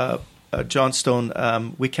 Councillor Johnstone.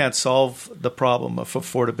 We can't solve the problem of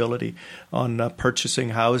affordability on purchasing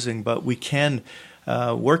housing, but we can,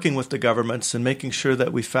 working with the governments and making sure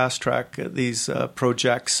that we fast-track these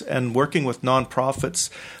projects and working with nonprofits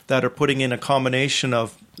that are putting in a combination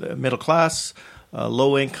of middle class,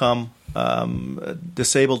 low income,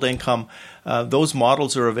 disabled income. Those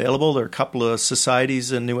models are available. There are a couple of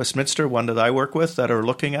societies in New Westminster, one that I work with, that are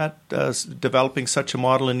looking at developing such a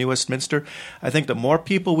model in New Westminster. I think the more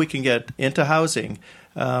people we can get into housing,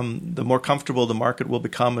 the more comfortable the market will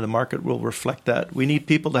become, and the market will reflect that. We need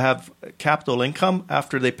people to have capital income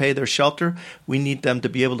after they pay their shelter. We need them to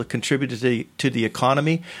be able to contribute to the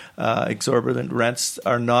economy. Exorbitant rents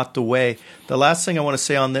are not the way. The last thing I want to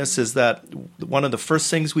say on this is that one of the first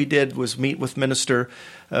things we did was meet with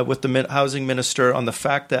the housing minister on the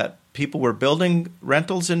fact that people were building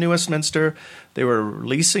rentals in New Westminster. They were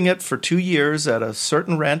leasing it for 2 years at a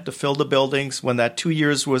certain rent to fill the buildings. When that 2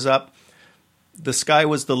 years was up, the sky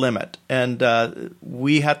was the limit, and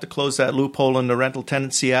we had to close that loophole in the Rental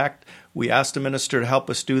Tenancy Act. We asked the minister to help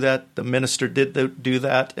us do that. The minister did do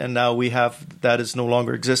that, and now that is no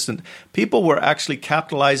longer existent. People were actually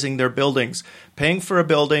capitalizing their buildings, paying for a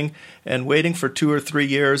building and waiting for 2 or 3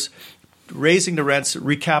 years, raising the rents,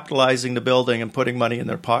 recapitalizing the building, and putting money in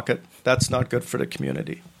their pocket. That's not good for the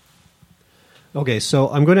community. Okay, so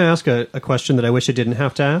I'm going to ask a question that I wish I didn't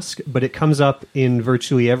have to ask, but it comes up in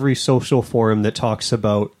virtually every social forum that talks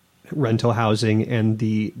about rental housing and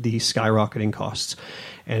the skyrocketing costs.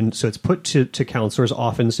 And so it's put to councillors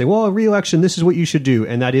often say, well, re-election, this is what you should do,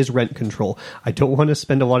 and that is rent control. I don't want to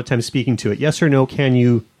spend a lot of time speaking to it. Yes or no, can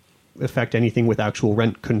you affect anything with actual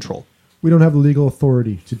rent control? We don't have the legal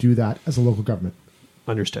authority to do that as a local government.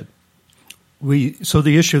 Understood. So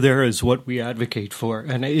the issue there is what we advocate for.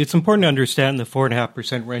 And it's important to understand the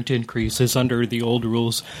 4.5% rent increase is under the old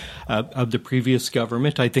rules of the previous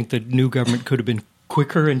government. I think the new government could have been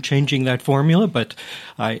quicker in changing that formula, but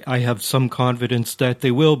I have some confidence that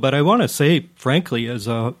they will. But I want to say, frankly, as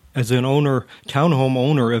an townhome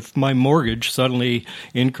owner, if my mortgage suddenly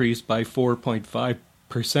increased by 4.5%,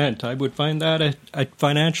 I would find that a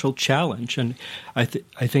financial challenge, and I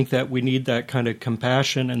think that we need that kind of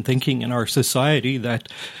compassion and thinking in our society that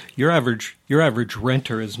your average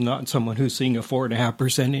renter is not someone who's seeing a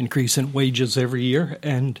 4.5% increase in wages every year,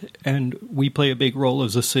 and we play a big role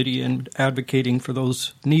as a city in advocating for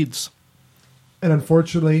those needs. And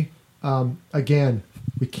unfortunately, again,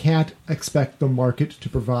 we can't expect the market to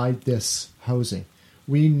provide this housing.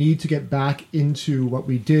 We need to get back into what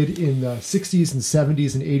we did in the 60s and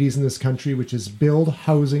 70s and 80s in this country, which is build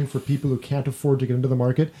housing for people who can't afford to get into the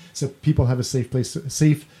market so people have a safe,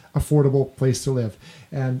 affordable place to live.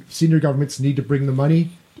 And senior governments need to bring the money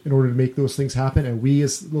in order to make those things happen. And we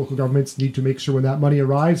as local governments need to make sure when that money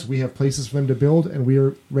arrives, we have places for them to build and we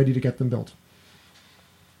are ready to get them built.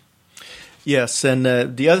 Yes, and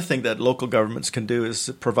the other thing that local governments can do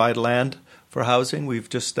is provide land for housing. We've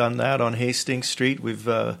just done that on Hastings Street. We've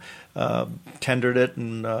tendered it,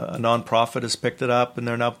 and a nonprofit has picked it up, and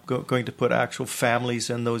they're now going to put actual families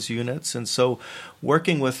in those units. And so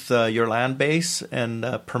working with your land base and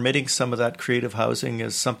permitting some of that creative housing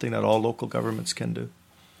is something that all local governments can do.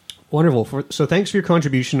 Wonderful. So thanks for your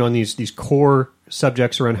contribution on these core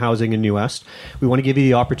subjects around housing in New West. We want to give you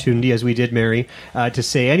the opportunity, as we did, Mary, to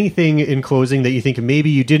say anything in closing that you think maybe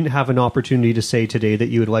you didn't have an opportunity to say today that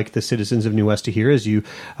you would like the citizens of New West to hear as you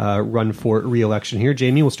run for re-election here.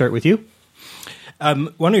 Jamie, we'll start with you.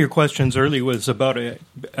 One of your questions earlier was about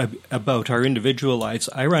our individual lives.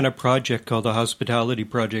 I ran a project called the Hospitality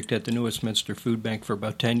Project at the New Westminster Food Bank for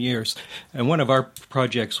about 10 years. And one of our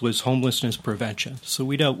projects was homelessness prevention. So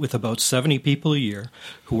we dealt with about 70 people a year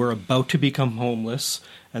who were about to become homeless,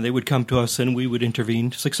 and they would come to us and we would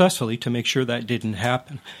intervene successfully to make sure that didn't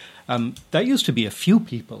happen. That used to be a few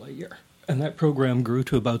people a year. And that program grew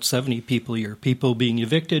to about 70 people a year. People being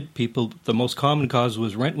evicted, the most common cause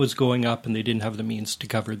was rent was going up and they didn't have the means to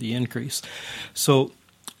cover the increase. So,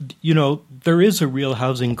 there is a real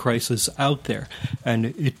housing crisis out there. And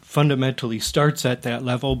it fundamentally starts at that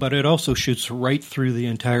level, but it also shoots right through the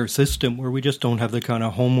entire system where we just don't have the kind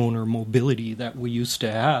of homeowner mobility that we used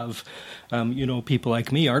to have. People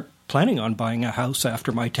like me aren't planning on buying a house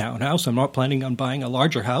after my townhouse. I'm not planning on buying a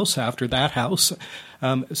larger house after that house.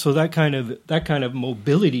 So that kind of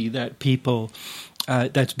mobility that people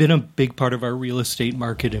that's been a big part of our real estate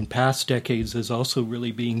market in past decades is also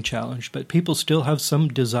really being challenged. But people still have some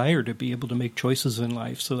desire to be able to make choices in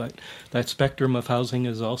life. So that spectrum of housing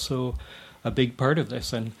is also a big part of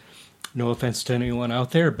this. And no offense to anyone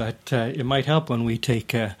out there, but it might help when we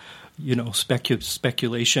take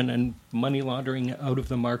speculation and money laundering out of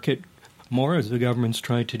the market more, as the government's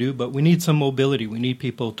trying to do. But we need some mobility. We need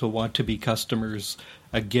people to want to be customers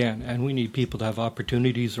again, and we need people to have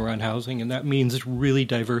opportunities around housing, and that means really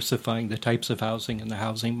diversifying the types of housing in the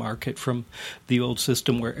housing market from the old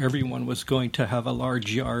system where everyone was going to have a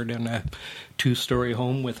large yard and a 2-story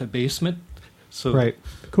home with a basement. So, right.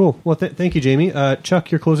 Cool. Well, thank you, Jamie.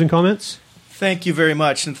 Chuck, your closing comments? Thank you very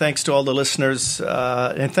much, and thanks to all the listeners,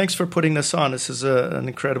 and thanks for putting this on. This is an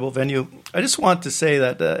incredible venue. I just want to say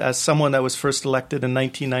that as someone that was first elected in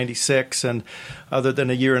 1996, and other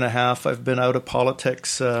than a year and a half, I've been out of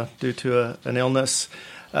politics due to an illness.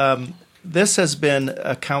 This has been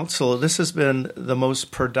a council. This has been the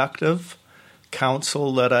most productive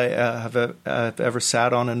council that I have ever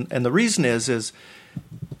sat on, and the reason is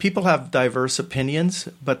people have diverse opinions,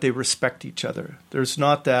 but they respect each other. There's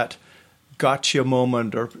not that gotcha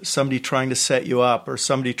moment or somebody trying to set you up or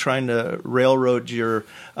somebody trying to railroad your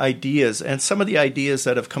ideas. And some of the ideas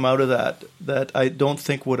that have come out of that I don't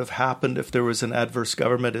think would have happened if there was an adverse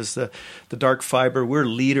government is the dark fiber. We're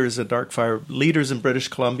leaders in dark fiber, leaders in British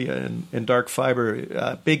Columbia in dark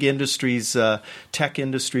fiber. Big industries, tech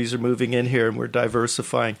industries are moving in here and we're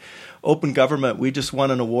diversifying. Open government, we just won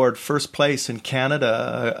an award, first place in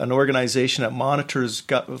Canada, an organization that monitors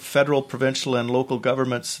federal, provincial, and local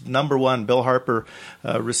governments. Number one, Bill Harper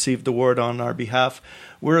received the award on our behalf.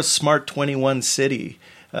 We're a Smart 21 city.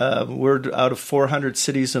 We're out of 400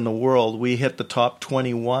 cities in the world. We hit the top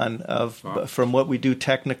 21 from what we do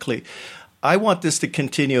technically. I want this to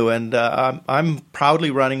continue, and I'm proudly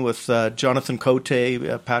running with Jonathan Cote,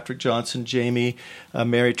 Patrick Johnson, Jamie,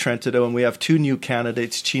 Mary Trentado, and we have 2 new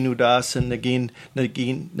candidates, Chinu Das and Nadine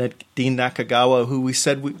Nakagawa, who we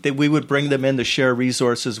said that we would bring them in to share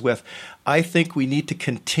resources with. I think we need to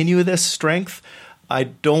continue this strength. I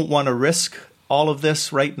don't want to risk all of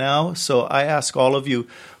this right now, so I ask all of you,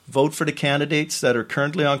 vote for the candidates that are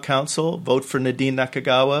currently on council, vote for Nadine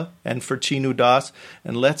Nakagawa and for Chinu Das,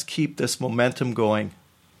 and let's keep this momentum going.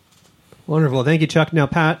 Wonderful. Thank you, Chuck. Now,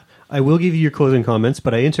 Pat, I will give you your closing comments,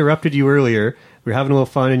 but I interrupted you earlier. We were having a little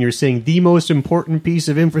fun, and you're saying the most important piece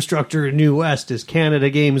of infrastructure in New West is Canada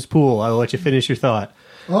Games Pool. I'll let you finish your thought.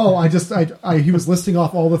 Oh, he was listing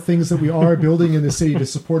off all the things that we are building in the city to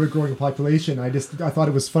support a growing population. I thought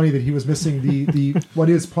it was funny that he was missing the what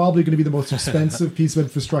is probably going to be the most expensive piece of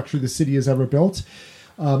infrastructure the city has ever built.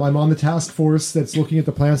 I'm on the task force that's looking at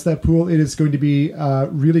the plans for that pool. It is going to be a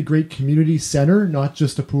really great community center, not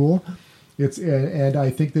just a pool. And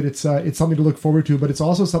I think that it's something to look forward to, but it's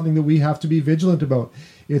also something that we have to be vigilant about.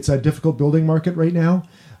 It's a difficult building market right now.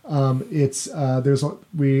 We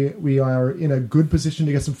are in a good position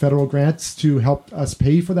to get some federal grants to help us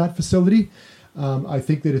pay for that facility. I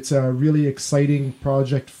think that it's a really exciting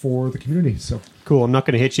project for the community. So cool. I'm not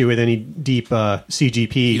going to hit you with any deep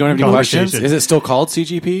CGP. You don't have any questions? Is it still called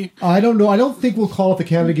CGP? I don't know. I don't think we'll call it the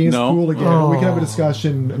Canada Games Pool again. Oh. We can have a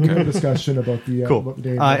discussion. Okay. We can have a discussion about the cool. About the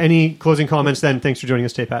day. Any closing comments then? Thanks for joining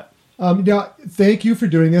us today, Pat. Thank you for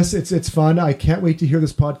doing this. It's fun. I can't wait to hear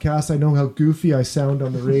this podcast. I know how goofy I sound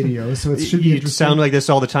on the radio, so it should be interesting. You sound like this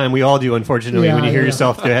all the time. We all do, unfortunately. When you hear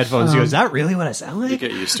yourself through headphones, you go, "Is that really what I sound like?" You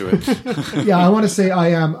get used to it. Yeah, I want to say I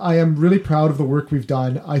am really proud of the work we've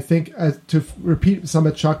done. I think to repeat some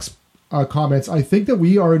of Chuck's comments, I think that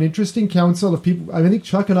we are an interesting council of people. I think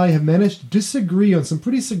Chuck and I have managed to disagree on some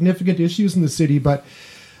pretty significant issues in the city, but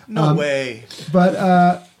no way.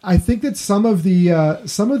 But I think that some of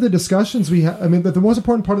the discussions we have, I mean, the most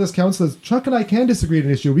important part of this council is Chuck and I can disagree on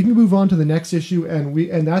an issue. We can move on to the next issue,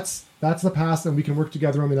 and that's the past, and we can work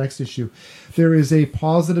together on the next issue. There is a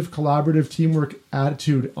positive, collaborative teamwork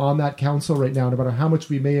attitude on that council right now, no matter how much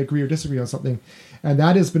we may agree or disagree on something. And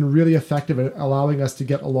that has been really effective at allowing us to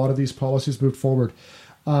get a lot of these policies moved forward.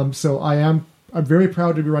 So I'm very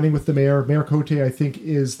proud to be running with the mayor. Mayor Cote, I think,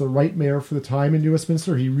 is the right mayor for the time in New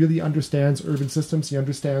Westminster. He really understands urban systems. He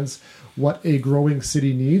understands what a growing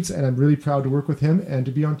city needs, and I'm really proud to work with him and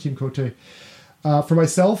to be on Team Cote. For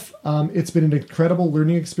myself, it's been an incredible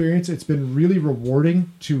learning experience. It's been really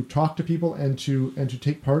rewarding to talk to people and to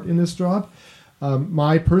take part in this job.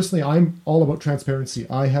 Personally, I'm all about transparency.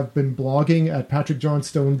 I have been blogging at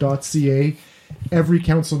patrickjohnstone.ca every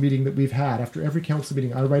council meeting that we've had. After every council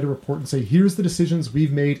meeting, I write a report and say, here's the decisions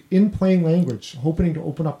we've made in plain language, hoping to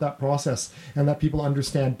open up that process and let people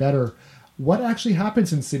understand better what actually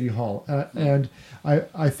happens in City Hall. And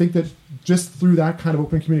I think that just through that kind of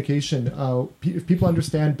open communication, if people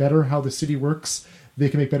understand better how the city works, they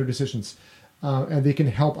can make better decisions. And they can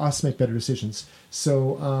help us make better decisions.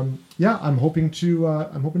 So I'm hoping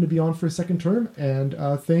to be on for a second term, and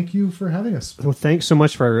thank you for having us. Well, thanks so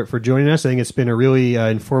much for joining us. I think it's been a really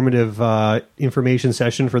informative information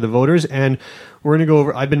session for the voters, and we're going to go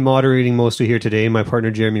over. I've been moderating mostly here today. My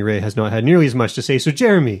partner Jeremy Ray has not had nearly as much to say. So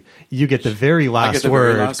Jeremy, you get the very last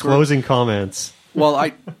word. Closing comments. Well,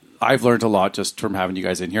 I've learned a lot just from having you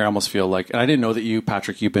guys in here. I almost feel like, and I didn't know that you,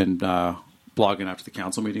 Patrick, you've been blogging after the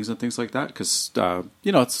council meetings and things like that, because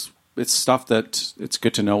it's stuff that it's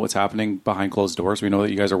good to know what's happening behind closed doors. We know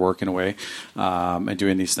that you guys are working away and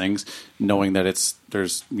doing these things, knowing that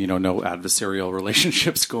there's no adversarial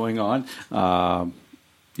relationships going on. I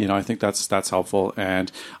think that's helpful,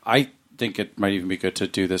 and I think it might even be good to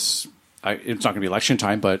do this. It's not going to be election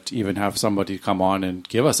time, but even have somebody come on and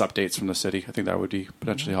give us updates from the city. I think that would be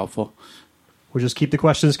potentially helpful. We'll just keep the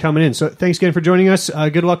questions coming in. So thanks again for joining us.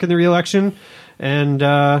 Good luck in the re-election. And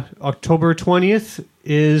October 20th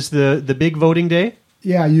is the big voting day.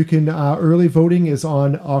 Yeah, you can. Early voting is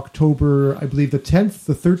on October, I believe, the 10th,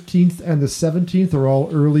 the 13th, and the 17th are all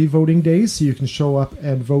early voting days. So you can show up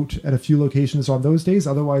and vote at a few locations on those days.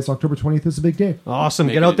 Otherwise, October 20th is a big day. Awesome.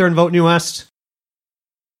 Get out there and vote New West.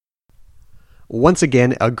 Once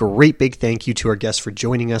again, a great big thank you to our guests for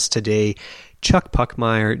joining us today. Chuck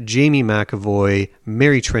Puckmeyer, Jamie McAvoy,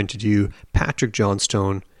 Mary Trentadue, Patrick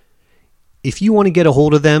Johnstone. If you want to get a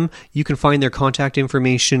hold of them, you can find their contact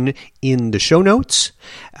information in the show notes.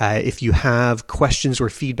 If you have questions or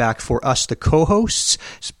feedback for us, the co-hosts,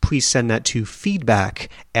 please send that to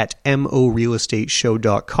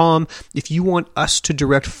feedback@morealestateshow.com. If you want us to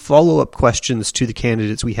direct follow-up questions to the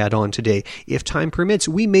candidates we had on today, if time permits,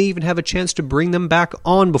 we may even have a chance to bring them back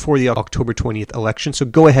on before the October 20th election. So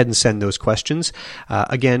go ahead and send those questions.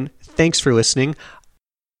 Again, thanks for listening.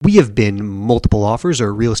 We have been Multiple Offers, a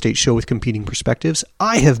real estate show with competing perspectives.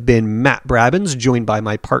 I have been Matt Brabbins, joined by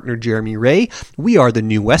my partner Jeremy Ray. We are the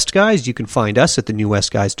New West Guys. You can find us at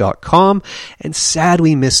thenewwestguys.com. And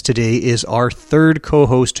sadly missed today is our third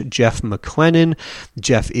co-host, Jeff McLennan.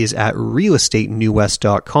 Jeff is at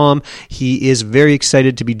realestatenewwest.com. He is very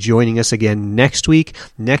excited to be joining us again next week.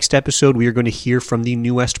 Next episode, we are going to hear from the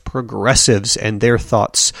New West Progressives and their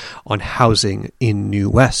thoughts on housing in New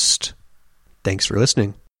West. Thanks for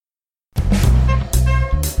listening.